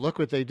 "Oh, look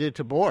what they did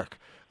to Bork,"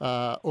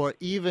 or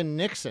even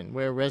Nixon,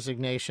 where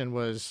resignation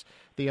was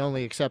the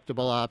only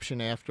acceptable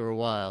option after a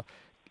while.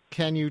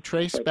 Can you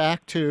trace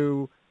back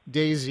to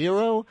day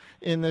zero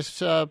in this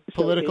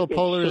political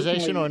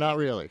polarization, or not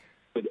really?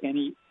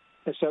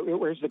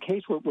 Whereas the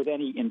case with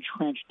any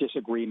entrenched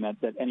disagreement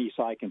that any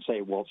side can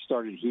say, well, it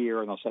started here,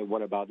 and they'll say,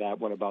 what about that,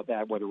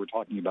 whether we're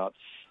talking about,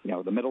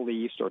 the Middle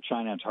East or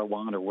China and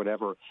Taiwan or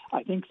whatever,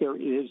 I think there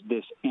is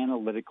this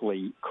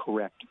analytically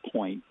correct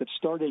point that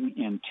starting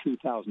in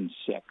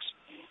 2006,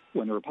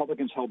 when the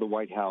Republicans held the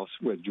White House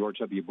with George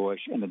W.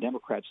 Bush and the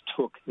Democrats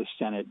took the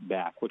Senate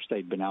back, which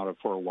they'd been out of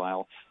for a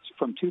while,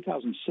 from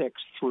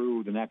 2006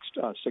 through the next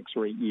 6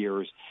 or 8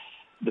 years,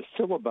 the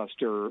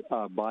filibuster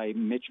by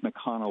Mitch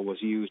McConnell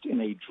was used in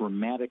a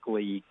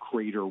dramatically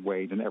greater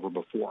way than ever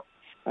before.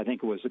 I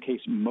think it was the case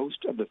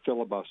most of the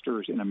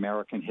filibusters in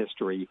American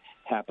history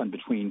happened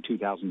between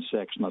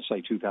 2006 and, let's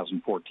say,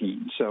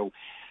 2014. So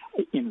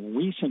in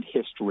recent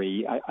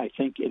history, I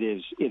think it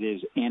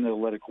is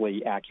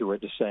analytically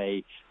accurate to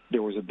say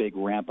there was a big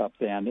ramp up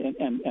then,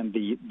 and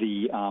the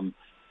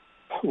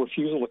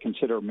refusal to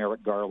consider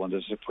Merrick Garland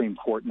as a Supreme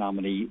Court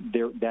nominee,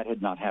 that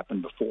had not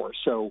happened before.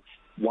 So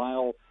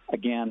while,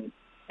 again,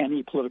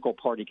 any political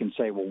party can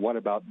say, well, what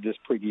about this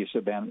previous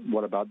event?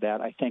 What about that?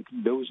 I think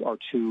those are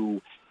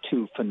two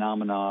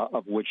phenomena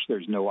of which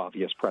there's no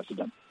obvious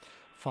precedent.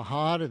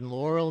 Fahad in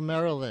Laurel,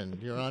 Maryland.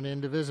 You're on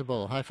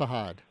Indivisible. Hi,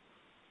 Fahad.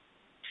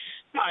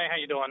 Hi, how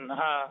you doing?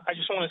 I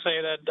just want to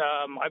say that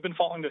I've been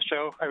following this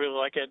show. I really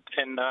like it,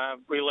 and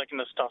really liking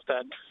the stuff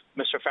that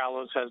Mr.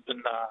 Fallows has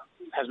been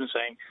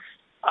saying.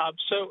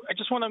 So I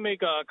just want to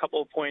make a couple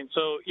of points.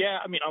 So, yeah,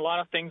 I mean, a lot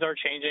of things are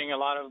changing. A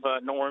lot of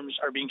norms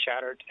are being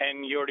shattered.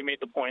 And you already made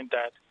the point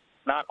that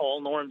not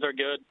all norms are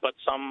good, but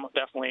some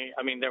definitely,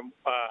 I mean, they're,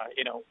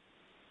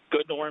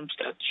 good norms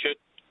that should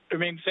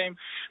remain the same.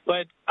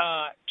 But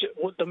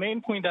the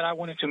main point that I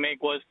wanted to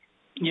make was,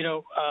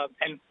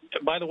 and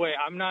by the way,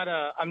 I'm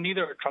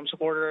neither a Trump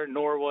supporter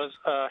nor was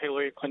a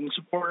Hillary Clinton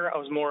supporter. I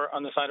was more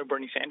on the side of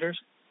Bernie Sanders.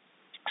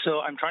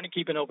 So I'm trying to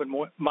keep an open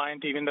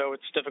mind, even though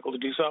it's difficult to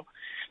do so.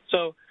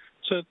 So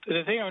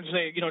the thing I want to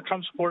say,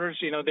 Trump supporters,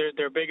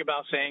 they're big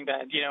about saying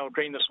that,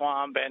 drain the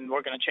swamp and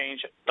we're going to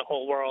change the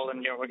whole world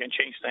and, we're going to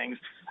change things.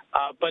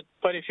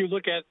 But if you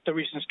look at the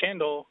recent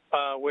scandal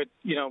with,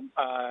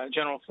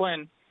 General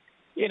Flynn,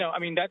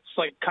 that's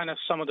like kind of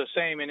some of the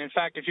same. And in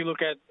fact, if you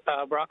look at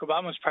Barack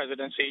Obama's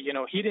presidency,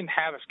 he didn't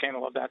have a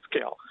scandal of that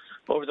scale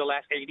over the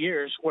last 8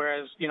 years,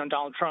 whereas,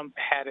 Donald Trump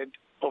had it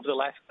over the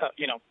last,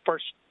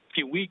 first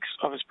few weeks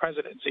of his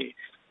presidency.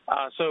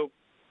 So,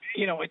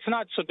 it's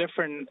not so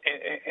different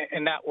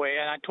in that way.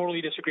 And I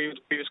totally disagree with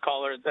the previous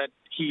caller that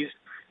he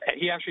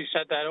actually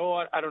said that,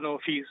 I don't know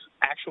if he's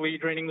actually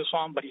draining the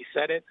swamp, but he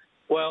said it.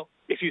 Well,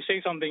 if you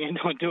say something and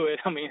don't do it,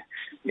 I mean,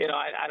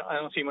 I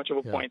don't see much of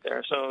a point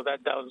there. So that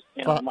was,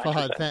 my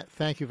Fahad,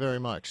 thank you very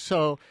much.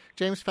 So,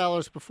 James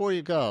Fallows, before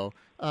you go,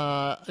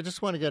 I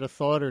just want to get a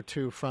thought or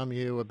two from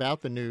you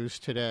about the news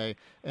today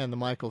and the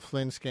Michael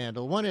Flynn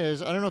scandal. One is,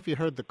 I don't know if you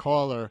heard the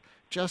caller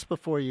just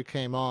before you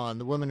came on,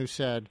 the woman who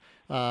said,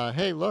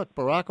 hey, look,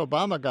 Barack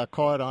Obama got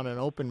caught on an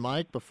open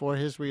mic before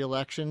his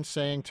reelection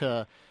saying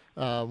to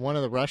one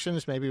of the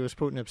Russians, maybe it was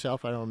Putin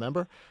himself, I don't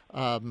remember,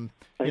 don't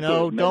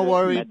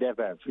worry.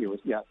 Medvedev,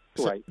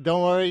 right.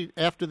 Don't worry,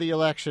 after the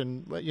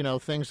election,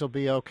 things will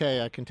be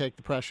okay. I can take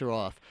the pressure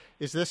off.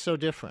 Is this so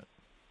different?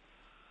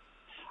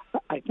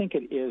 I think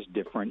it is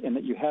different in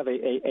that you have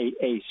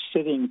a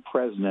sitting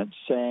president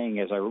saying,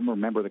 as I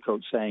remember the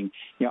quote saying,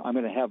 I'm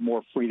going to have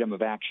more freedom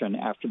of action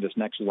after this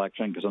next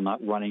election because I'm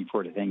not running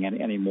for anything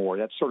anymore.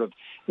 That's sort of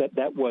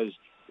that was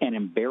an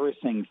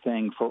embarrassing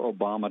thing for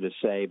Obama to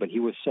say, but he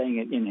was saying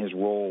it in his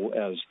role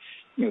as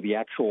the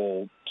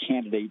actual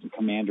candidate and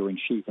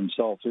commander-in-chief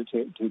himself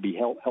to be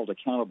held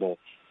accountable.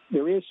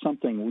 There is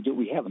something that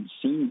we haven't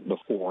seen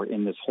before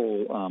in this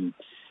whole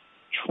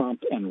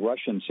Trump and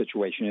Russian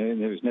situation.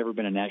 And there's never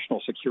been a national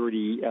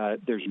security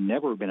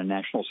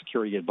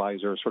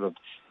advisor sort of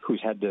who's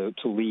had to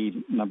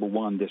lead, number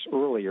one, this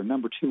early, or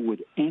number two,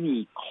 with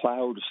any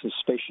cloud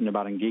suspicion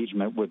about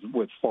engagement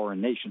with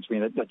foreign nations. I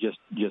mean, that just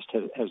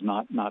has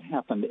not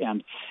happened.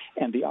 And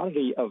the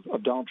oddity of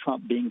Donald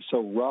Trump being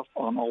so rough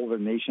on all other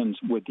nations,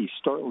 with the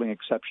startling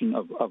exception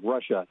of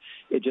Russia,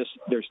 there's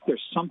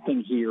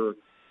something here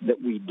that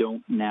we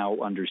don't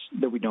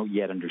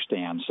yet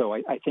understand. So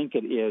I think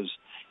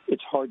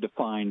it's hard to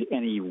find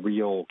any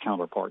real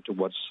counterpart to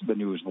what's the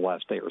news the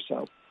last day or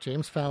so.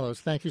 James Fallows,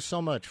 thank you so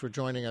much for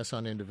joining us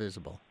on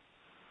Indivisible.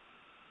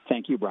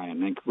 Thank you,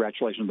 Brian, and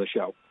congratulations on the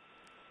show.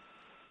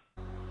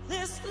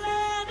 This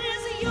land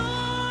is your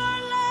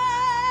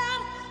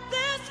land.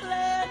 This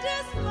land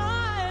is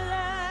my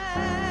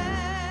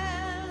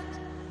land.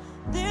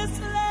 This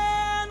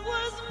land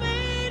was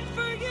made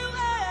for you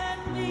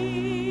and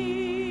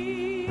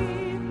me.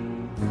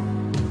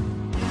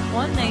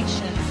 One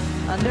nation,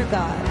 under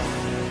God,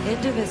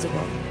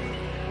 indivisible,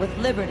 with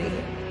liberty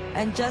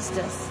and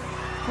justice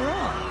for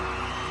all.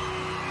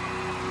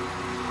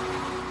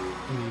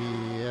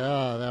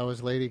 Yeah, that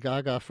was Lady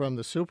Gaga from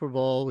the Super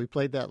Bowl. We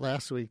played that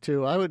last week,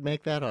 too. I would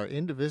make that our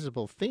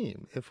Indivisible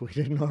theme if we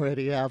didn't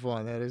already have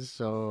one. That is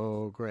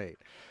so great.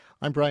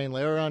 I'm Brian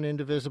Lehrer on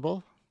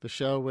Indivisible, the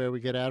show where we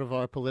get out of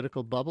our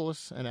political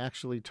bubbles and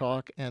actually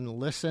talk and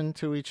listen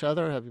to each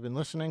other. Have you been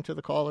listening to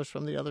the callers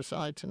from the other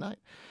side tonight?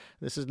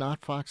 This is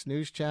not Fox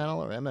News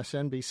Channel or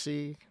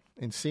MSNBC.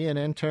 In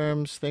CNN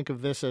terms, think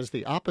of this as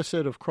the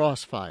opposite of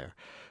Crossfire.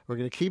 We're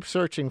going to keep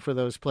searching for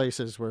those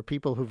places where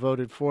people who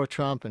voted for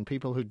Trump and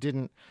people who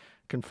didn't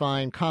can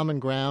find common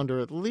ground or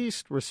at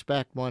least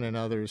respect one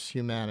another's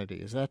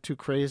humanity. Is that too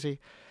crazy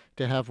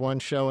to have one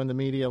show in the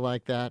media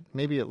like that?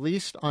 Maybe at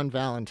least on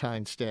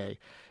Valentine's Day,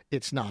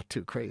 it's not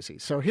too crazy.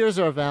 So here's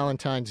our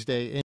Valentine's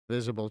Day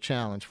Indivisible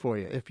challenge for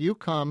you. If you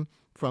come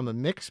from a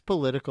mixed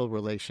political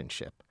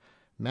relationship,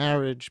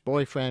 marriage,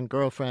 boyfriend,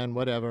 girlfriend,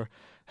 whatever,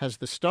 has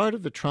the start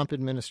of the Trump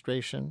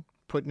administration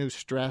put new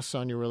stress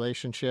on your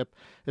relationship?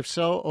 If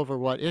so, over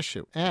what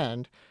issue?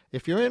 And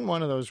if you're in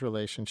one of those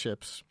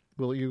relationships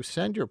will you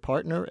send your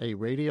partner a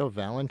radio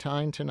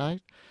Valentine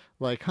tonight?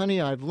 Like,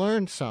 honey, I've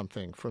learned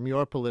something from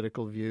your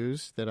political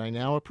views that I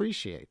now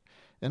appreciate,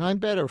 and I'm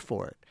better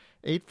for it.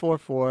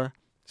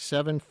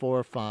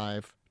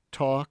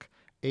 844-745-TALK,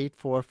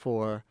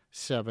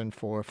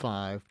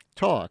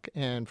 844-745-TALK.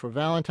 And for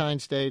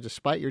Valentine's Day,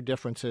 despite your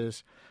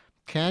differences,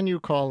 can you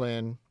call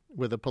in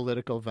with a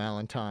political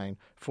Valentine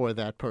for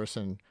that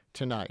person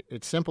tonight?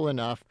 It's simple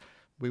enough.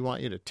 We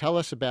want you to tell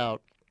us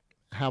about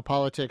how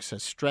politics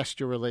has stressed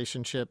your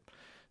relationship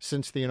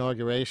since the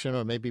inauguration,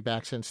 or maybe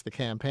back since the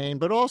campaign,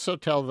 but also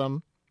tell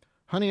them,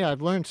 honey,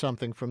 I've learned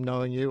something from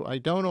knowing you. I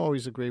don't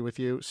always agree with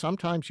you.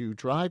 Sometimes you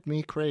drive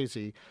me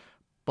crazy,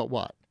 but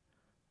what?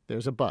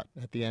 There's a but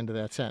at the end of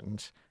that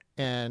sentence.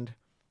 And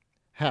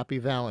happy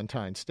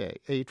Valentine's Day,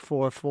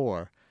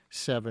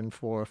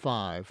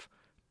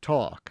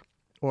 844-745-TALK.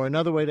 Or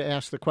another way to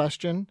ask the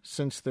question,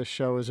 since this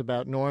show is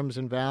about norms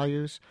and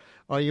values,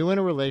 are you in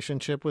a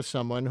relationship with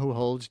someone who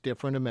holds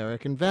different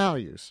American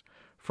values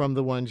from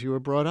the ones you were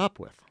brought up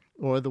with,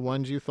 or the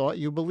ones you thought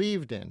you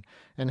believed in?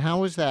 And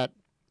how is that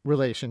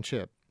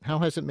relationship? How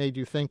has it made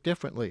you think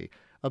differently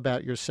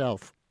about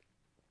yourself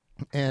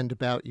and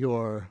about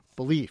your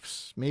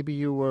beliefs? Maybe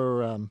you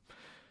were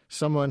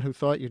someone who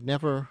thought you'd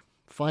never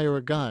fire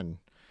a gun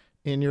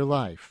in your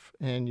life,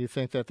 and you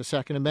think that the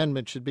Second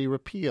Amendment should be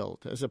repealed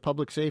as a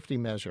public safety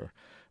measure,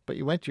 but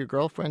you went to your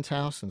girlfriend's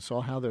house and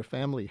saw how their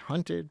family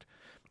hunted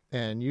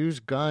and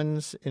used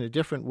guns in a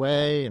different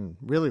way and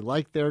really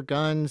liked their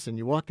guns, and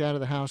you walked out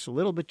of the house a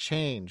little bit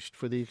changed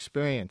for the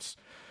experience.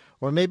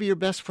 Or maybe your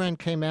best friend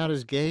came out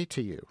as gay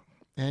to you,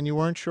 and you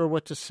weren't sure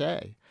what to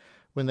say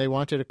when they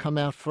wanted to come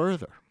out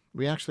further.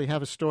 We actually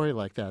have a story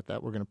like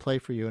that we're going to play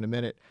for you in a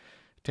minute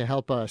to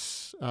help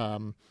us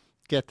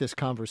get this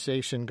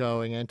conversation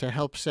going. And to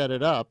help set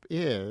it up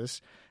is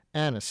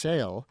Anna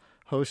Sale,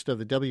 host of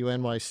the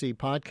WNYC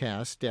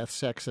podcast, Death,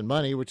 Sex, and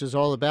Money, which is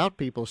all about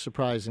people's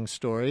surprising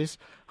stories.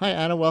 Hi,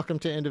 Anna. Welcome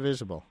to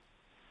Indivisible.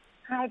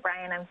 Hi,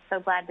 Brian. I'm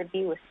so glad to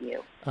be with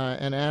you.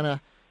 And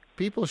Anna,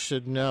 people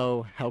should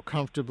know how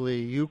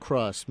comfortably you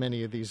cross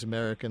many of these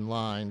American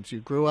lines. You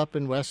grew up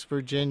in West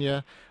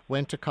Virginia,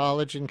 went to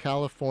college in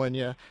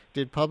California,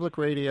 did public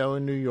radio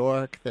in New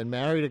York, then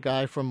married a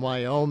guy from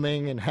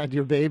Wyoming and had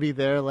your baby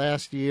there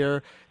last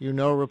year. You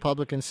know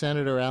Republican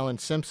Senator Alan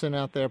Simpson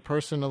out there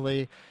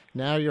personally.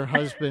 Now your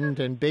husband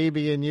and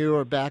baby and you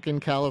are back in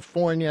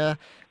California,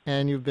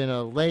 and you've been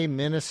a lay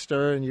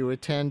minister and you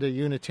attend a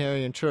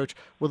Unitarian church.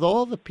 With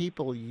all the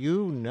people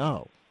you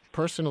know,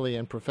 personally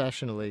and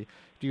professionally,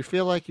 do you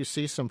feel like you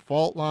see some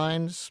fault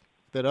lines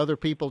that other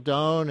people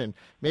don't, and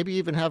maybe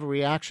even have a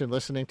reaction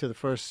listening to the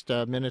first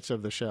minutes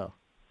of the show?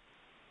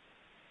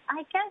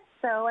 I guess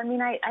so. I mean,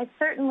 I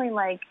certainly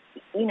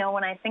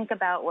when I think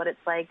about what it's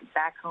like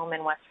back home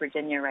in West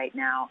Virginia right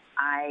now,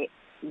 I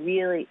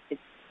really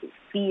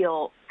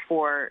feel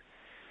for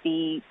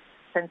the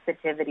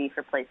sensitivity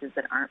for places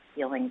that aren't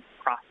feeling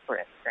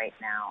prosperous right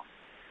now.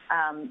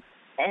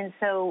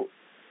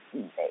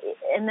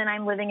 And then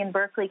I'm living in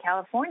Berkeley,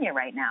 California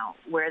right now,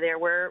 where there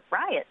were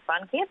riots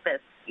on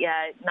campus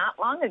not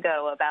long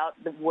ago about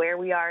where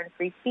we are in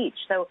free speech.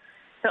 So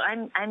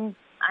I'm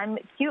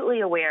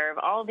acutely aware of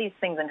all these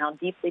things and how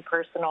deeply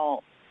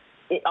personal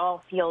it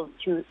all feels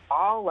to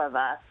all of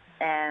us.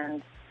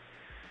 And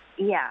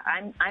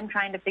I'm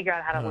trying to figure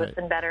out how to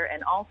listen better,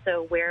 and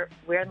also where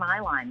my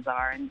lines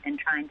are, and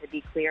trying to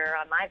be clear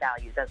on my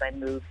values as I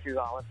move through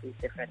all of these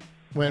different.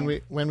 When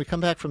we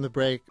come back from the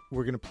break,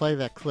 we're going to play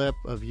that clip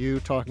of you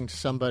talking to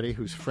somebody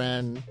whose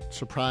friend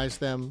surprised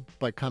them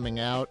by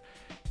coming out,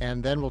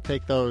 and then we'll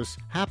take those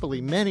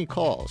happily many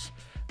calls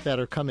that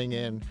are coming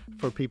in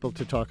for people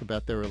to talk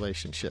about their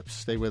relationships.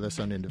 Stay with us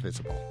on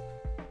Indivisible.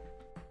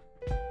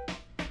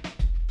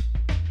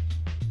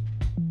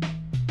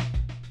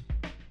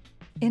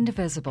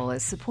 Indivisible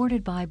is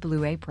supported by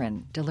Blue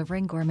Apron,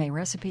 delivering gourmet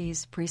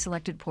recipes,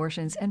 pre-selected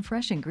portions, and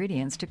fresh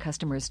ingredients to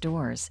customers'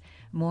 doors.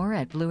 More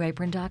at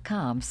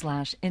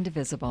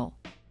blueapron.com/indivisible.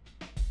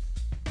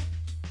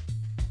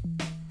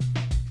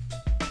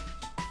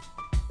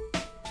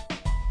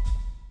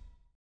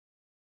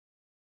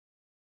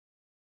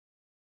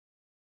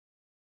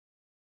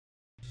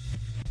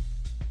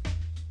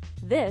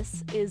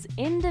 This is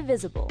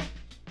Indivisible.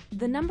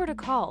 The number to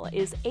call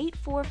is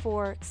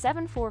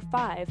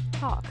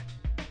 844-745-TALK.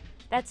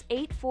 That's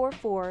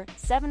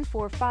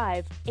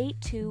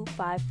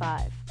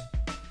 844-745-8255.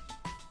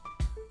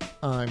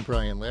 I'm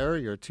Brian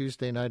Lehrer, your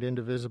Tuesday Night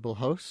Indivisible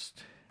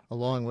host,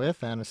 along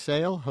with Anna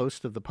Sale,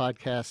 host of the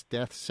podcast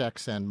Death,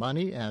 Sex, and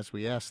Money. As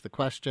we ask the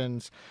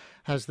questions,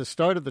 has the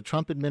start of the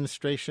Trump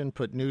administration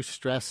put new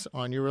stress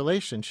on your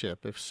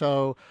relationship? If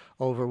so,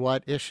 over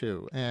what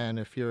issue? And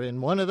if you're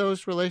in one of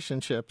those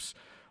relationships,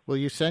 will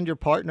you send your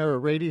partner a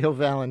radio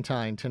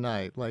Valentine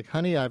tonight? Like,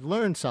 honey, I've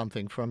learned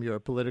something from your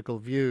political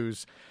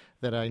views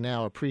that I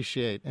now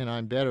appreciate, and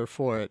I'm better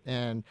for it.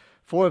 And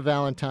for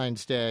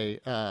Valentine's Day,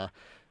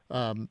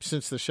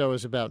 Since the show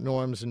is about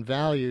norms and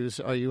values,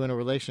 are you in a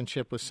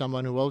relationship with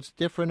someone who holds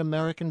different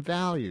American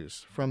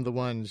values from the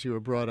ones you were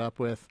brought up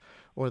with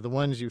or the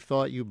ones you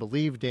thought you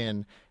believed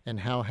in, and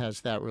how has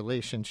that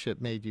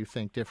relationship made you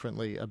think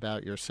differently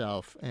about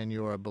yourself and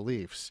your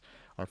beliefs?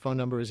 Our phone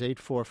number is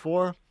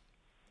 844.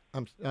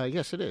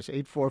 Yes, it is,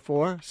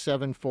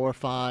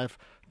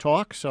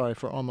 844-745-TALK. Sorry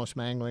for almost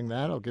mangling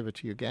that. I'll give it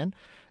to you again.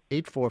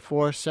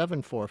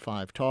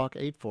 844-745-TALK,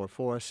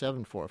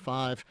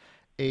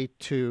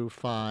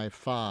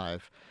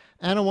 844-745-8255.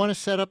 And I want to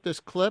set up this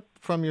clip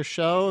from your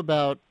show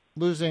about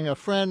losing a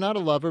friend, not a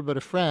lover, but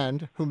a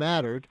friend who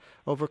mattered,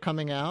 over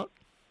coming out.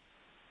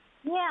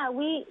 Yeah,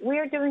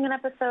 we're doing an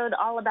episode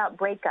all about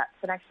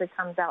breakups. It actually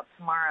comes out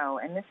tomorrow.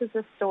 And this is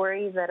a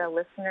story that a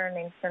listener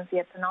named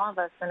Cynthia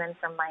Penalva sent in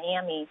from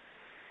Miami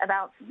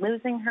about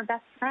losing her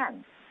best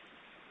friend.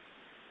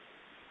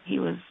 He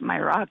was my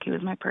rock. He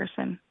was my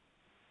person.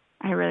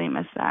 I really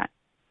miss that.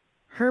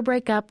 Her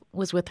breakup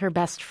was with her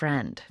best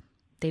friend.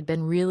 They'd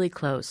been really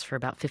close for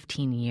about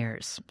 15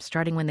 years,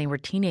 starting when they were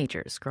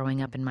teenagers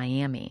growing up in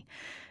Miami.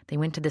 They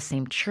went to the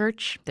same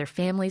church. Their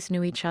families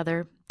knew each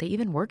other. They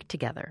even worked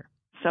together.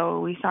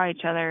 So we saw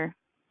each other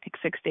like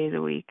 6 days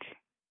a week.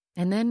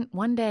 And then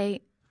one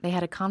day they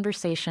had a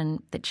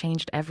conversation that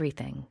changed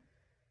everything.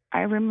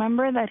 I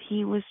remember that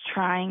he was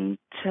trying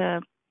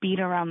to beat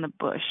around the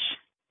bush.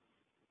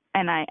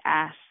 And I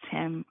asked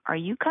him, "Are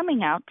you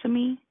coming out to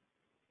me?"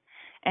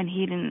 And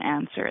he didn't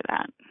answer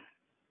that.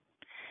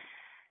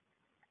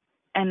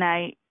 And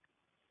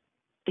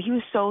he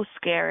was so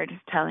scared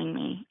telling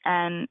me.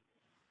 And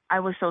I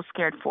was so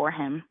scared for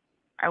him.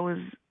 I was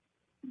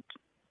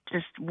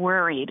just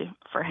worried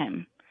for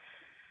him.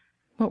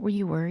 What were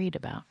you worried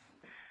about?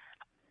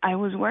 I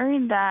was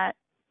worried that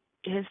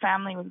his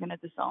family was going to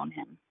disown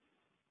him.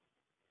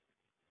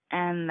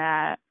 And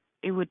that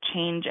it would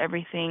change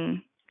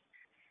everything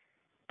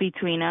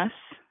between us.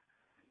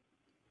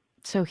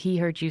 So he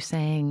heard you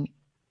saying,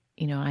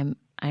 you know,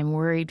 I'm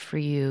worried for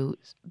you,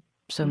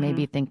 so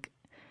maybe think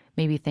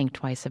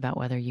twice about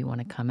whether you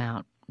want to come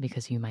out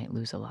because you might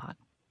lose a lot.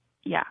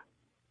 Yeah.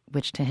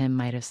 Which to him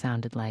might have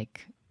sounded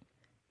like,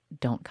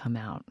 don't come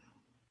out.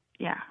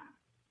 Yeah.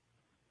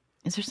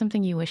 Is there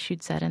something you wish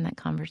you'd said in that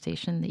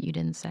conversation that you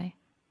didn't say?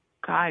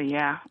 God,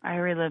 yeah. I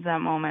relive that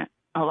moment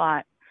a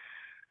lot.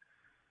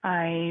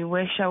 I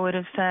wish I would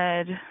have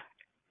said,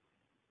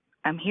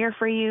 "I'm here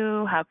for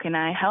you. How can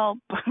I help?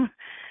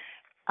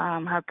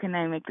 How can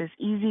I make this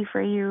easy for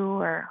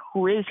you?" Or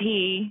 "Who is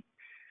he?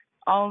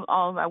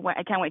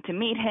 I can't wait to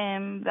meet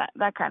him."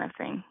 That kind of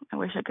thing. I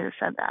wish I could have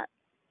said that.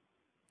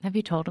 Have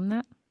you told him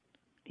that?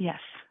 Yes.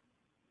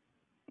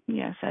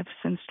 Yes, I've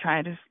since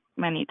tried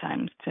many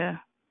times to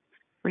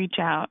reach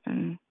out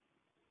and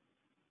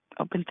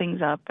open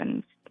things up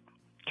and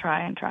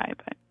try,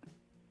 but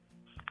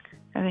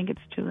I think it's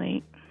too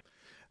late.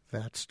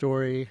 That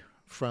story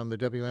from the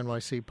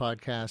WNYC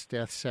podcast,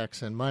 Death,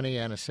 Sex, and Money.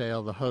 Anna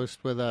Sale, the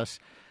host, with us.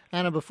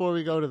 Anna, before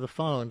we go to the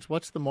phones,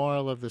 what's the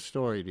moral of the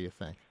story, do you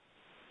think?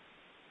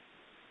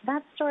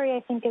 That story,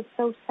 I think, is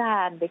so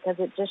sad because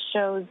it just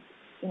shows,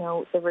 you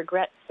know, the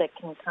regrets that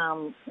can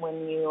come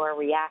when you are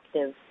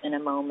reactive in a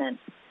moment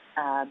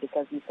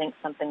because you think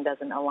something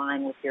doesn't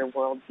align with your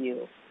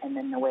worldview, and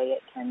then the way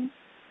it can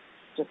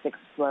just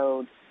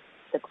explode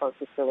the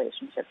closest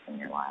relationships in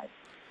your lives.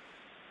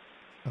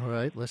 All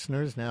right,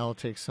 listeners, now I'll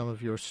take some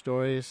of your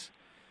stories.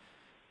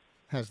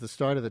 Has the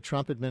start of the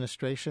Trump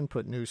administration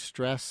put new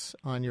stress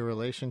on your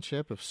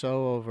relationship? If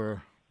so,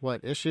 over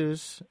what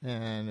issues?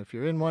 And if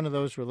you're in one of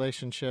those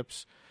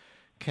relationships,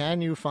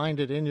 can you find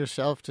it in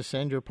yourself to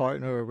send your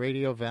partner a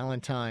radio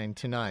Valentine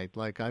tonight?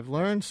 Like, "I've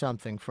learned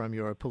something from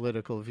your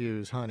political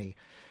views, honey,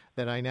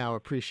 that I now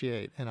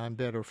appreciate, and I'm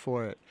better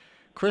for it."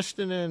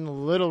 Kristen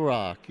in Little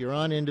Rock, you're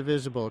on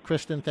Indivisible.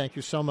 Kristen, thank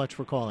you so much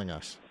for calling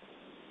us.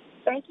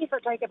 Thank you for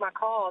taking my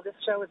call. This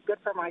show is good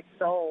for my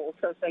soul,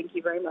 so thank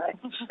you very much.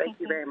 Thank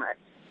you very much.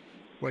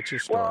 What's your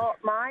story? Well,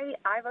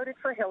 I voted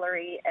for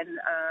Hillary and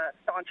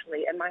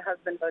staunchly, and my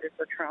husband voted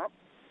for Trump.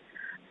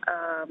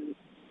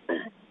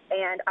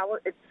 And I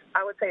would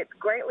say it's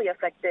greatly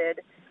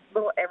affected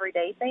little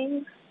everyday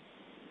things,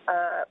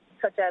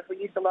 such as we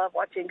used to love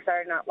watching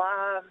Saturday Night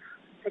Live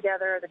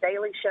together, The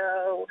Daily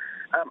Show,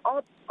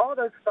 all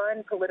those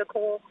fun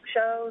political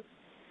shows.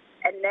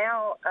 And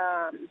now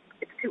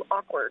it's too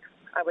awkward,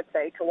 I would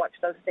say, to watch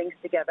those things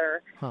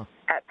together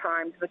at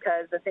times,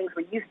 because the things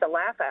we used to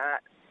laugh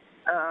at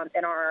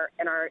in our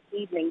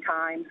evening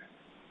times,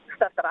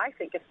 stuff that I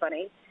think is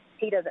funny,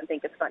 he doesn't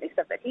think it's funny.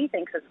 Stuff that he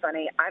thinks is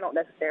funny, I don't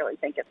necessarily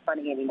think it's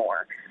funny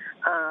anymore.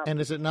 And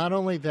is it not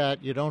only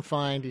that you don't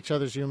find each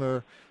other's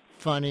humor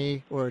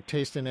funny or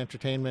taste in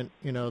entertainment,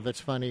 you know, that's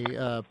funny,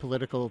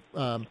 political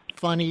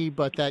funny,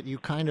 but that you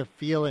kind of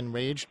feel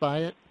enraged by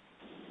it?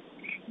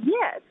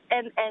 Yes,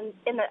 and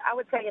I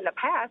would say in the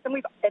past,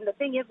 and the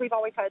thing is, we've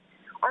always had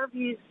our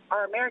views,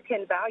 our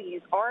American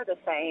values are the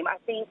same. I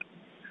think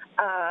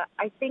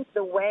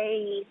the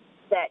way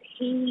that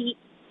he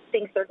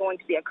thinks they're going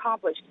to be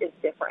accomplished is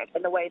different,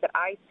 and the way that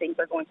I think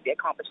they're going to be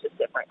accomplished is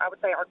different. I would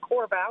say our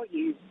core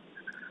values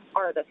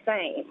are the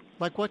same.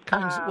 Like what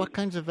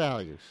kinds of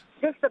values?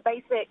 Just the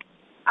basic.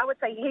 I would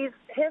say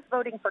his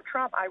voting for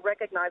Trump, I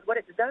recognize what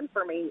it's done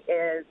for me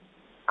is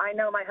I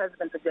know my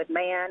husband's a good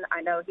man.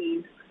 I know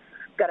he's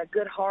got a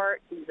good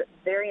heart. He's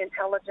very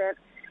intelligent.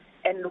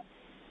 And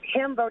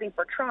him voting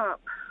for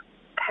Trump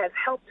has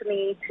helped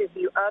me to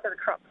view other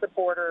Trump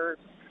supporters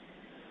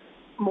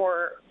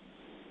more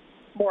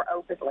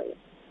openly,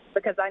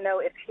 because I know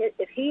if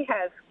he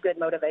has good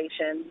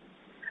motivation,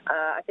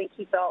 I think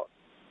he felt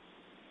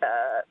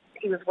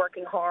he was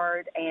working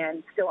hard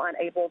and still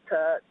unable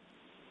to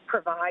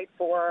provide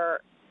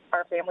for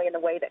our family in the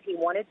way that he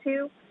wanted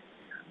to.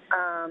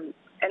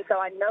 And so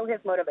I know his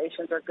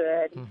motivations are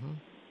good,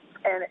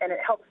 and it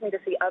helps me to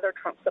see other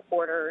Trump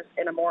supporters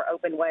in a more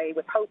open way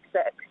with hopes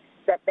that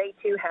they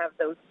too have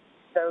those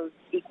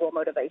equal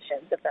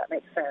motivations, if that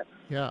makes sense.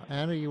 Yeah.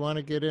 Anna, you want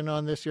to get in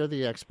on this? You're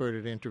the expert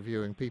at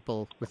interviewing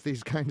people with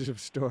these kinds of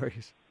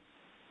stories.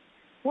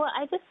 Well,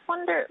 I just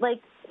wonder,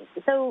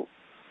 so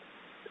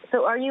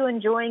are you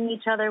enjoying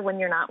each other when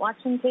you're not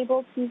watching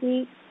cable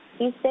TV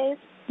these days?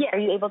 Yes. Are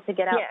you able to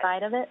get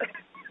outside of it?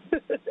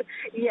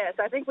 Yes,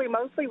 I think we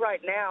mostly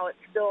right now, it's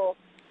still,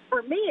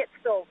 for me, it's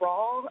still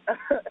raw.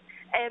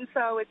 And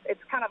so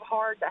it's kind of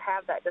hard to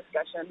have that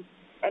discussion.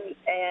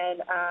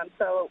 And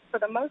so for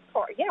the most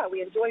part, yeah,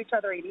 we enjoy each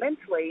other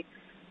immensely,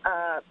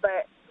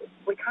 but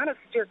we kind of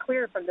steer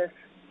clear from this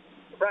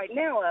right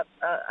now,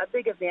 a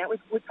big event.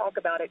 We talk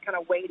about it, kind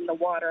of wade in the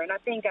water. And I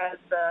think as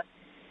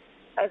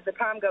the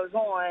time goes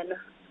on,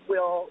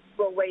 we'll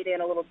wade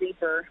in a little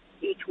deeper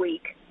each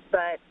week.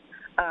 But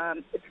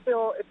it's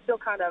still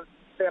kind of,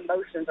 the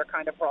emotions are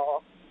kind of raw.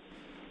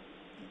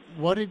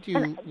 What did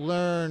you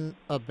learn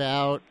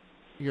about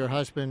your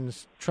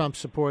husband's Trump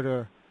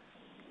supporter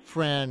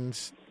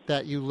friends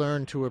that you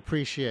learned to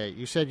appreciate?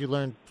 You said you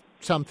learned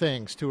some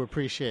things to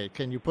appreciate.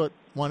 Can you put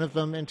one of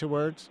them into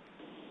words?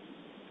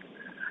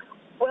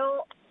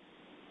 Well,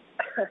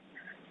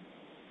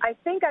 I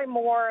think I'm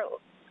more,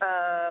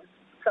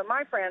 so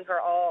my friends are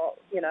all,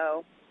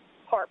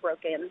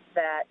 heartbroken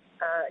that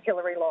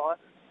Hillary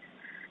lost.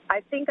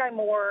 I think I'm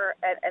more,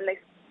 and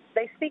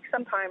they speak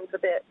sometimes a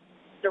bit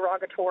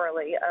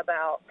derogatorily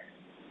about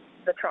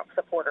the Trump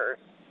supporters.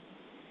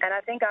 And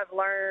I think I've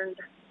learned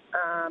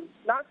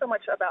not so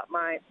much about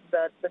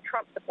the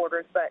Trump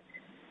supporters, but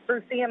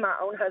through seeing my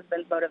own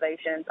husband's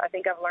motivations, I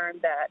think I've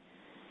learned that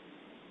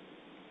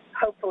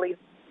hopefully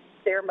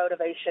their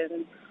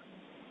motivations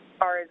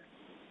are as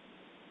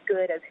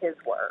good as his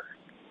were.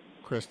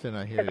 Kristen,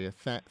 I hear you.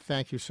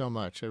 Thank you so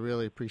much. I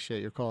really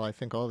appreciate your call. I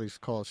think all these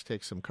calls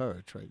take some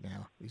courage right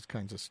now, these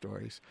kinds of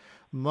stories.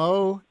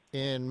 Mo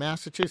in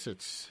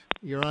Massachusetts,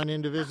 you're on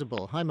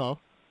Indivisible. Hi, Mo.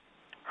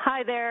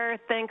 Hi there.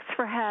 Thanks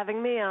for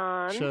having me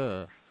on.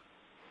 Sure.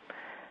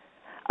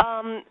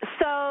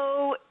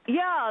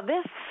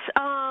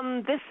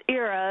 This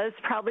era is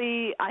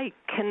probably, I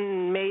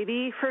can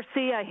maybe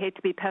foresee, I hate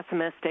to be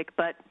pessimistic,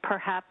 but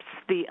perhaps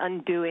the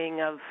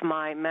undoing of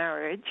my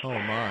marriage. Oh,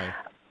 my.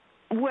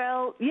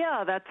 Well,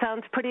 yeah, that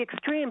sounds pretty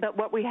extreme, but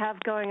what we have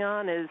going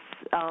on is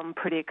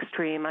pretty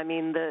extreme. I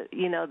mean,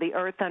 the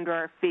earth under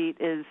our feet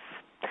is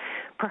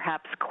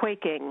perhaps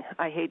quaking.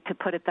 I hate to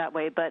put it that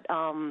way, but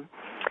my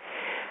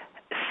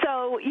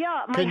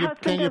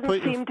husband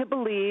doesn't seem to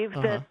believe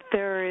that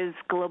there is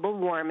global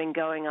warming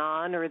going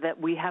on or that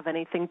we have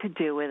anything to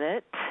do with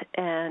it.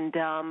 And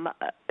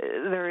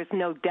there is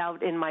no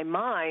doubt in my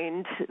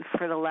mind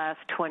for the last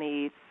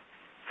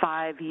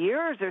 25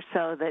 years or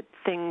so that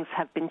things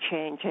have been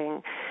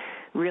changing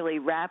really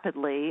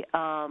rapidly.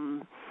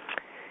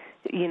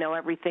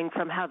 Everything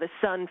from how the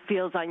sun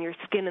feels on your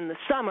skin in the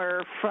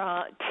summer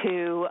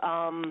to,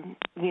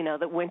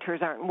 that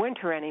winters aren't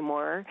winter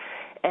anymore.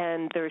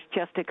 And there's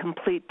just a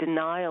complete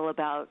denial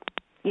about,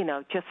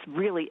 just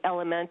really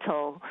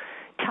elemental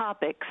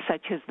topics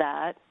such as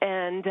that.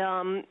 And,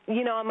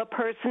 I'm a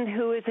person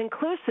who is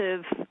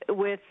inclusive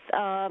with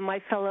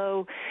my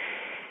fellow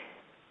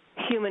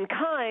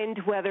humankind,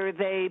 whether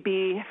they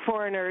be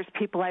foreigners,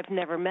 people I've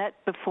never met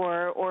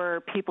before,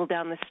 or people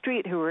down the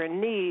street who are in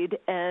need.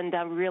 And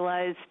I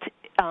realized,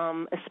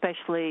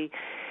 especially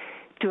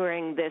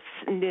during this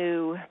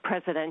new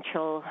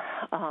presidential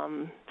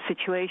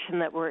situation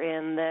that we're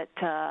in, that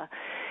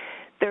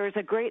there is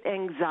a great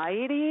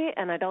anxiety,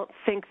 and I don't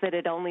think that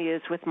it only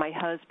is with my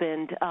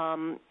husband,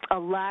 a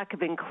lack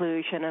of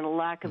inclusion and a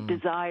lack of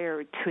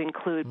desire to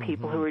include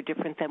people who are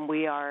different than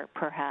we are,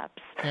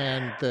 perhaps.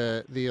 And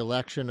the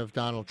election of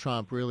Donald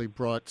Trump really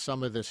brought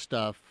some of this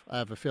stuff. I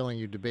have a feeling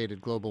you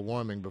debated global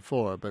warming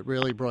before, but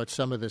really brought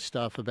some of this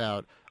stuff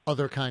about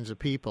other kinds of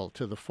people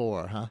to the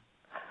fore, huh?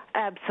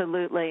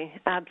 Absolutely,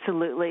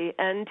 absolutely.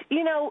 And,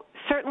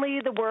 certainly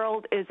the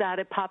world is at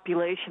a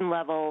population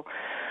level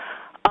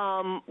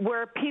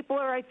where people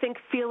are, I think,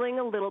 feeling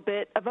a little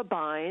bit of a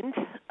bind,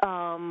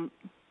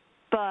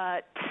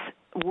 but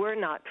we're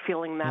not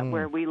feeling that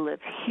where we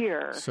live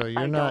here. So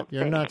you're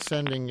not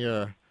sending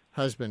your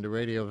husband to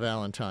Radio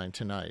Valentine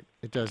tonight.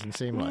 It doesn't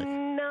seem like.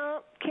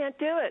 No, can't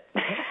do it.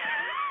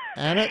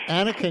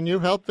 Anna, can you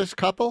help this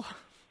couple?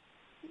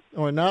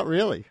 Or not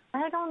really?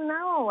 I don't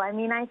know. I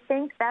mean, I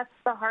think that's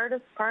the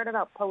hardest part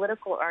about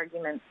political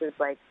arguments is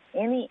like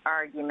any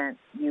argument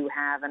you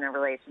have in a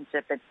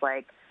relationship, it's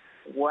like,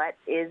 what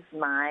is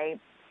my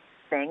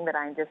thing that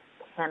I just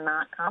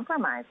cannot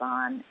compromise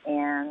on?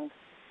 And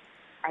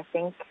I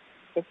think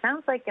it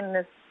sounds like in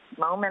this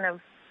moment of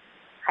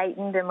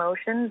heightened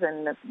emotions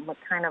and the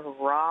kind of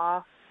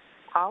raw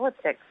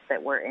politics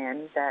that we're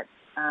in, that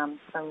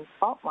some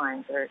fault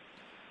lines are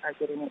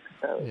getting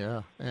exposed.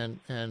 Yeah,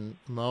 and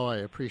Mo, I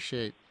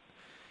appreciate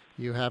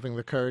you having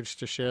the courage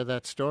to share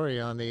that story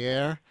on the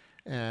air.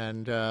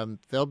 And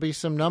there'll be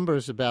some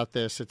numbers about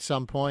this at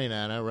some point,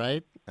 Anna,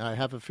 right? I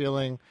have a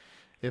feeling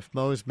if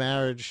Mo's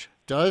marriage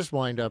does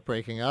wind up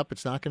breaking up,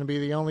 it's not going to be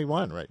the only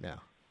one right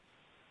now.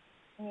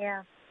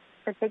 Yeah,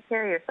 so take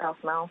care of yourself,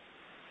 Mo.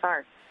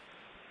 Sorry.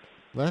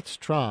 Let's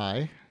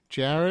try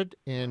Jared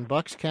in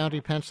Bucks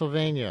County,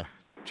 Pennsylvania.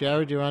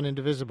 Jared, you're on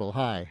Indivisible.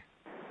 Hi.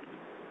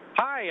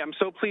 Hi, I'm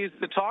so pleased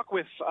to talk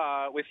with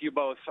you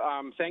both.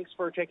 Thanks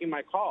for taking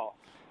my call.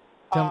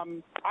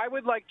 I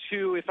would like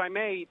to, if I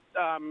may,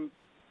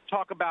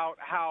 talk about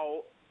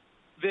how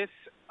this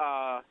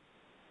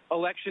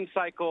election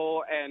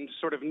cycle and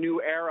sort of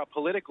new era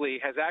politically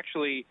has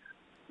actually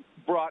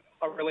brought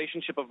a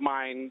relationship of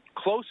mine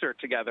closer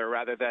together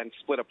rather than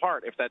split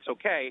apart, if that's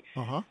okay.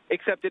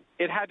 Except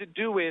it had to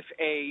do with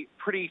a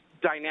pretty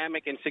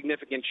dynamic and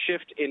significant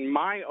shift in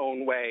my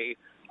own way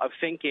of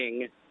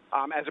thinking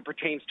as it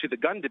pertains to the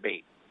gun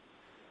debate.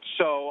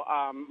 So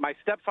my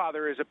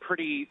stepfather is a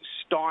pretty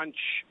staunch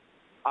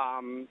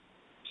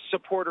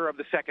supporter of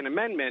the Second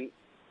Amendment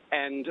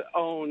and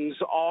owns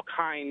all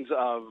kinds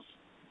of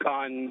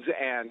guns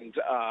and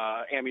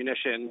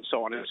ammunition,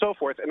 so on and so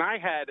forth. And I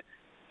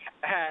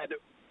had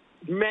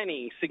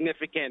many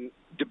significant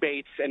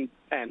debates and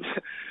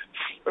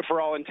for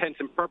all intents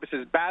and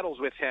purposes, battles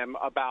with him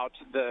about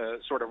the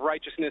sort of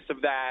righteousness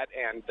of that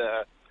and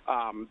the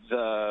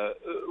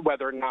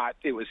whether or not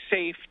it was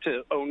safe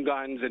to own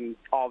guns and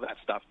all that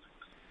stuff.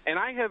 And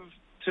I have,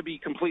 to be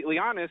completely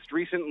honest,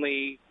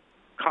 recently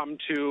come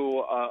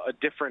to a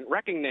different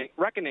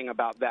reckoning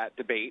about that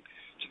debate,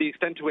 to the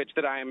extent to which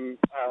that I'm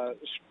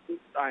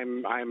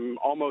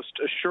almost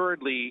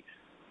assuredly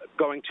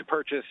going to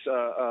purchase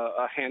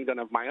a handgun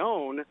of my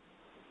own.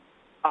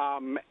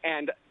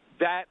 And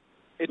that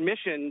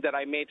admission that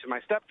I made to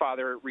my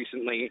stepfather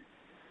recently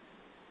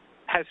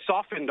has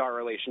softened our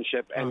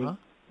relationship and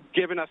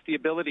given us the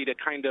ability to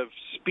kind of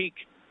speak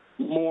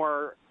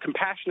more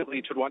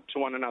compassionately to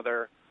one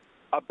another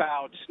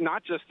about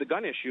not just the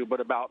gun issue,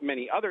 but about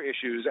many other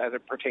issues as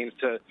it pertains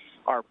to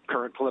our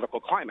current political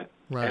climate.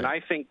 Right. And I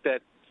think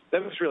that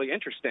was really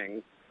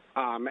interesting,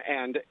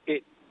 and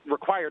it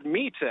required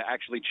me to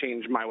actually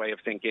change my way of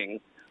thinking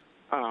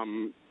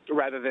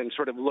rather than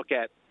sort of look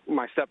at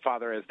my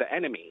stepfather as the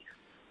enemy.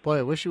 Boy,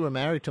 I wish you were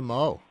married to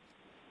Mo.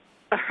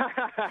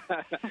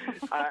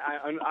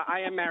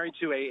 I am married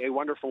to a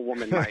wonderful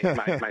woman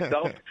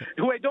myself,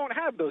 who I don't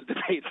have those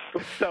debates,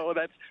 so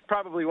that's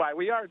probably why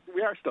we are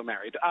still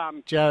married.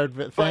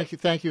 Jared,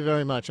 thank you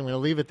very much. I'm going to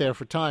leave it there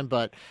for time,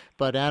 but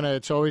Anna,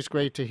 it's always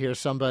great to hear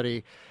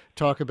somebody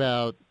talk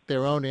about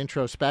their own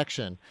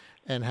introspection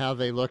and how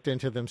they looked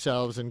into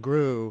themselves and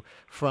grew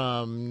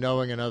from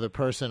knowing another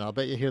person. I'll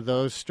bet you hear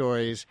those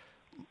stories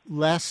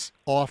less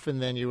often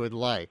than you would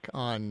like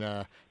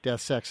on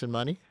Death, Sex, and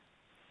Money.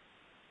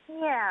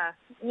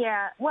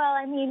 Yeah. Well,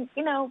 I mean,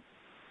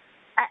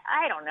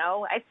 I don't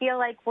know. I feel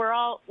like we're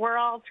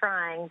all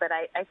trying, but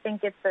I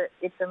think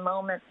it's a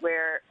moment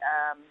where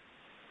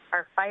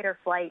our fight or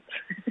flight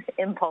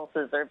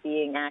impulses are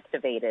being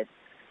activated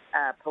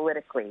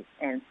politically,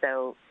 and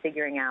so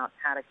figuring out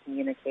how to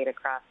communicate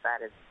across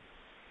that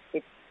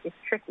it's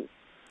tricky.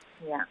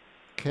 Yeah.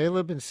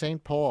 Caleb in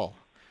St. Paul,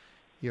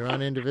 you're on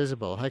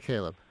Indivisible. Hi,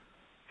 Caleb.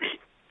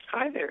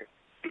 Hi there.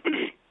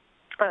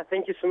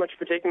 Thank you so much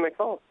for taking my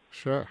call.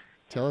 Sure.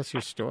 Tell us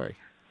your story.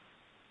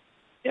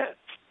 Yeah.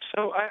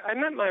 So I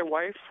met my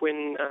wife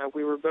when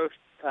we were both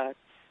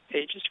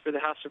pages for the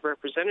House of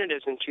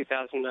Representatives in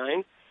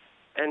 2009.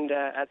 And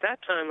at that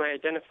time, I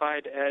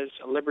identified as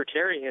a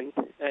libertarian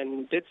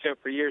and did so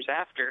for years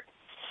after.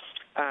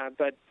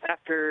 But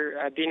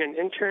after being an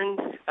intern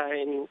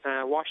in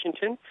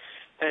Washington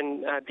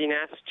and being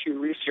asked to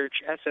research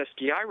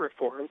SSDI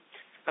reform,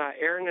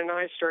 Erin and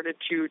I started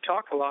to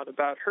talk a lot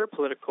about her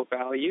political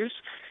values.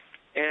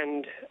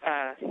 And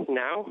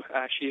now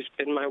she's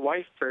been my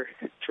wife for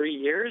 3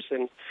 years,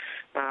 and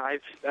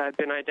I've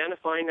been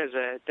identifying as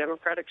a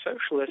democratic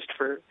socialist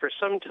for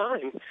some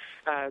time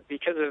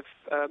because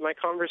of my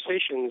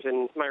conversations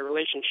and my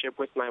relationship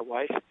with my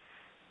wife.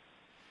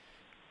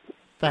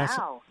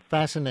 Wow.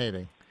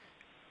 Fascinating.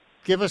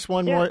 Give us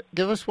one more.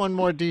 Give us one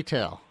more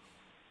detail.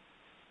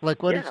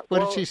 Like what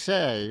did she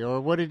say, or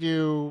what did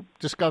you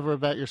discover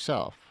about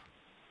yourself?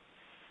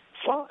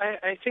 Well,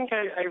 I think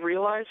I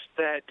realized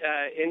that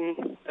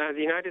in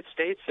the United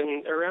States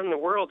and around the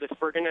world, if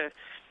we're going to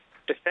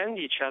defend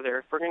each other,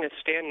 if we're going to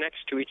stand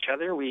next to each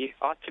other, we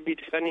ought to be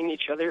defending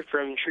each other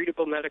from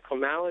treatable medical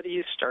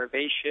maladies,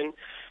 starvation,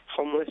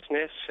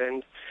 homelessness,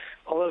 and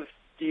all of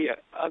the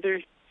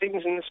other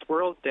things in this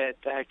world that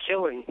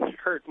kill and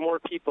hurt more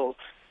people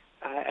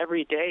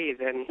every day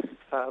than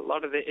a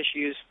lot of the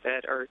issues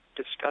that are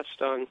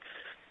discussed on,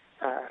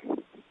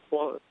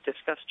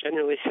 discussed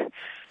generally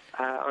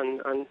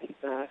on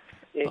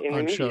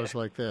shows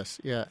like this.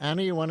 Yeah.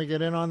 Anna, you want to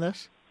get in on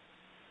this?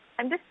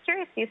 I'm just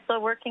curious, are you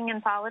still working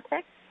in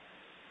politics?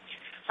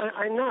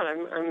 I'm not.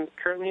 I'm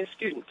currently a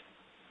student.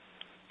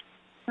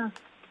 Huh.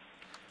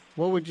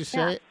 What would you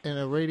say in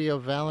a radio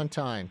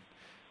Valentine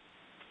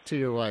to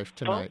your wife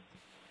tonight?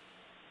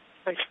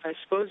 I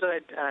suppose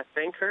I'd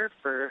thank her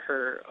for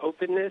her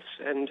openness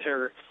and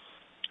her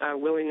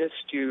willingness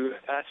to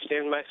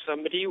stand by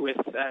somebody with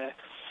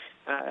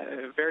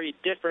very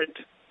different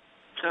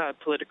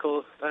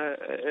political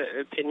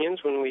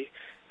opinions when we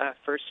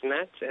first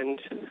met, and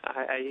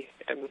I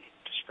am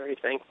just very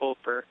thankful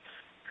for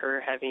her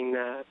having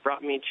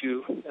brought me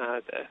to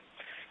the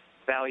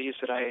values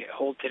that I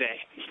hold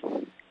today.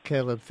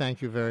 Caleb,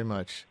 thank you very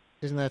much.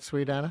 Isn't that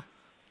sweet, Anna?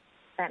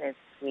 That is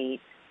sweet.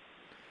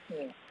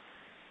 Yeah.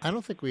 I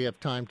don't think we have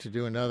time to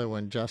do another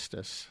one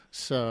justice.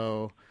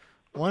 So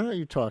why don't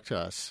you talk to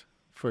us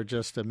for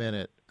just a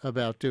minute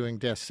about doing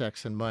Death,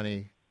 Sex, and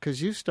Money?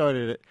 Because you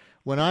started it,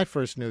 when I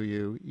first knew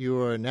you, you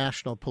were a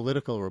national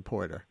political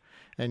reporter,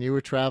 and you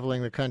were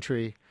traveling the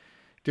country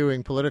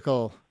doing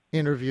political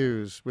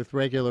interviews with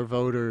regular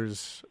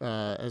voters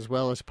as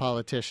well as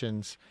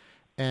politicians,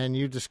 and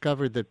you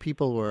discovered that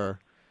people were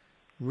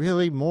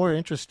really more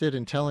interested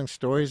in telling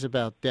stories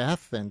about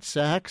death and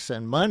sex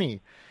and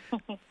money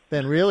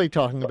than really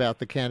talking about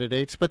the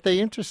candidates, but they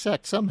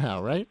intersect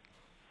somehow, right?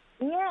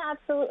 Yeah,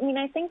 absolutely. I mean,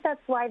 I think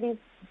that's why these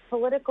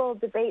political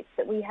debates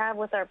that we have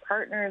with our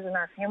partners and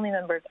our family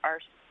members are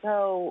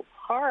so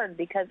hard,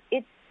 because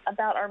it's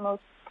about our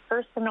most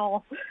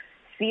personal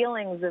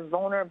feelings of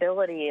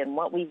vulnerability and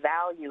what we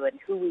value and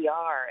who we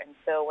are. And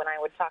so when I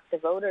would talk to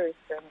voters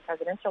during the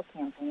presidential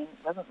campaign,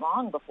 it wasn't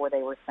long before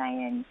they were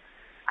saying,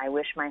 I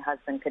wish my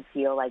husband could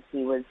feel like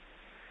he was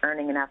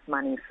earning enough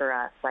money for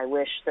us. I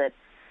wish that,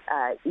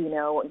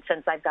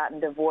 since I've gotten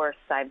divorced,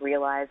 I've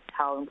realized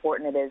how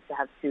important it is to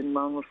have student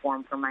loan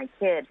reform for my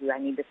kid, who I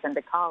need to send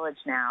to college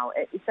now.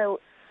 So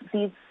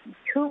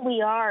who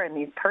we are and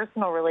these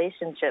personal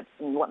relationships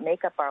and what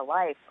make up our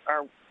life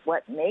are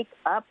what make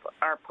up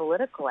our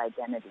political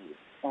identities.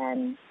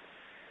 And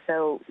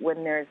so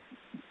when there's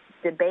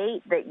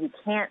debate that you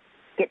can't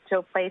get to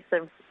a place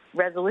of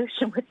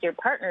resolution with your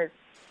partners,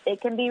 it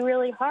can be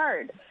really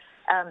hard.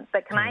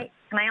 But can I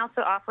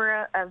also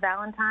offer a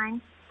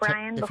Valentine,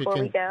 Brian, before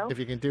we go? If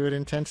you can do it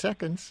in 10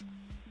 seconds.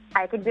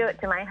 I can do it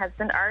to my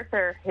husband,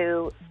 Arthur,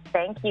 who,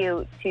 thank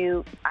you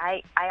to,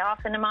 I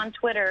often am on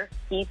Twitter.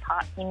 He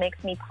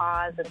makes me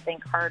pause and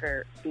think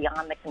harder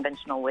beyond the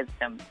conventional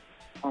wisdom.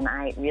 And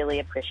I really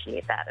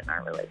appreciate that in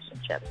our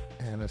relationship.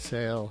 Anna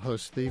Sale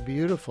hosts the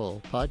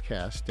beautiful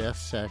podcast, Death,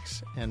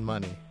 Sex, and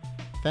Money.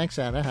 Thanks,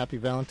 Anna. Happy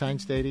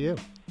Valentine's Day to you.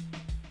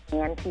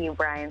 And to you,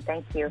 Brian.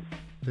 Thank you.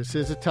 This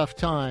is a tough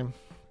time.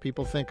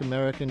 People think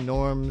American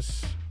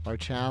norms are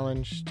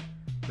challenged,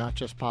 not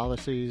just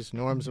policies,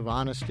 norms of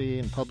honesty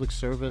and public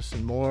service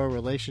and more.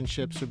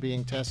 Relationships are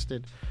being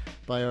tested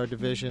by our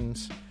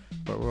divisions,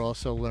 but we're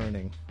also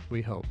learning,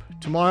 we hope.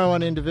 Tomorrow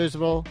on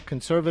Indivisible,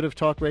 conservative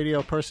talk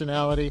radio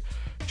personality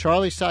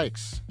Charlie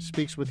Sykes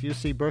speaks with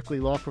UC Berkeley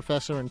law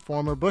professor and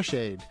former Bush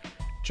aide,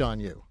 John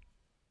Yoo.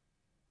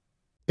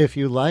 If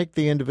you like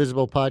the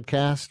Indivisible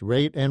podcast,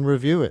 rate and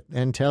review it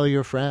and tell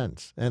your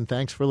friends. And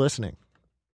thanks for listening.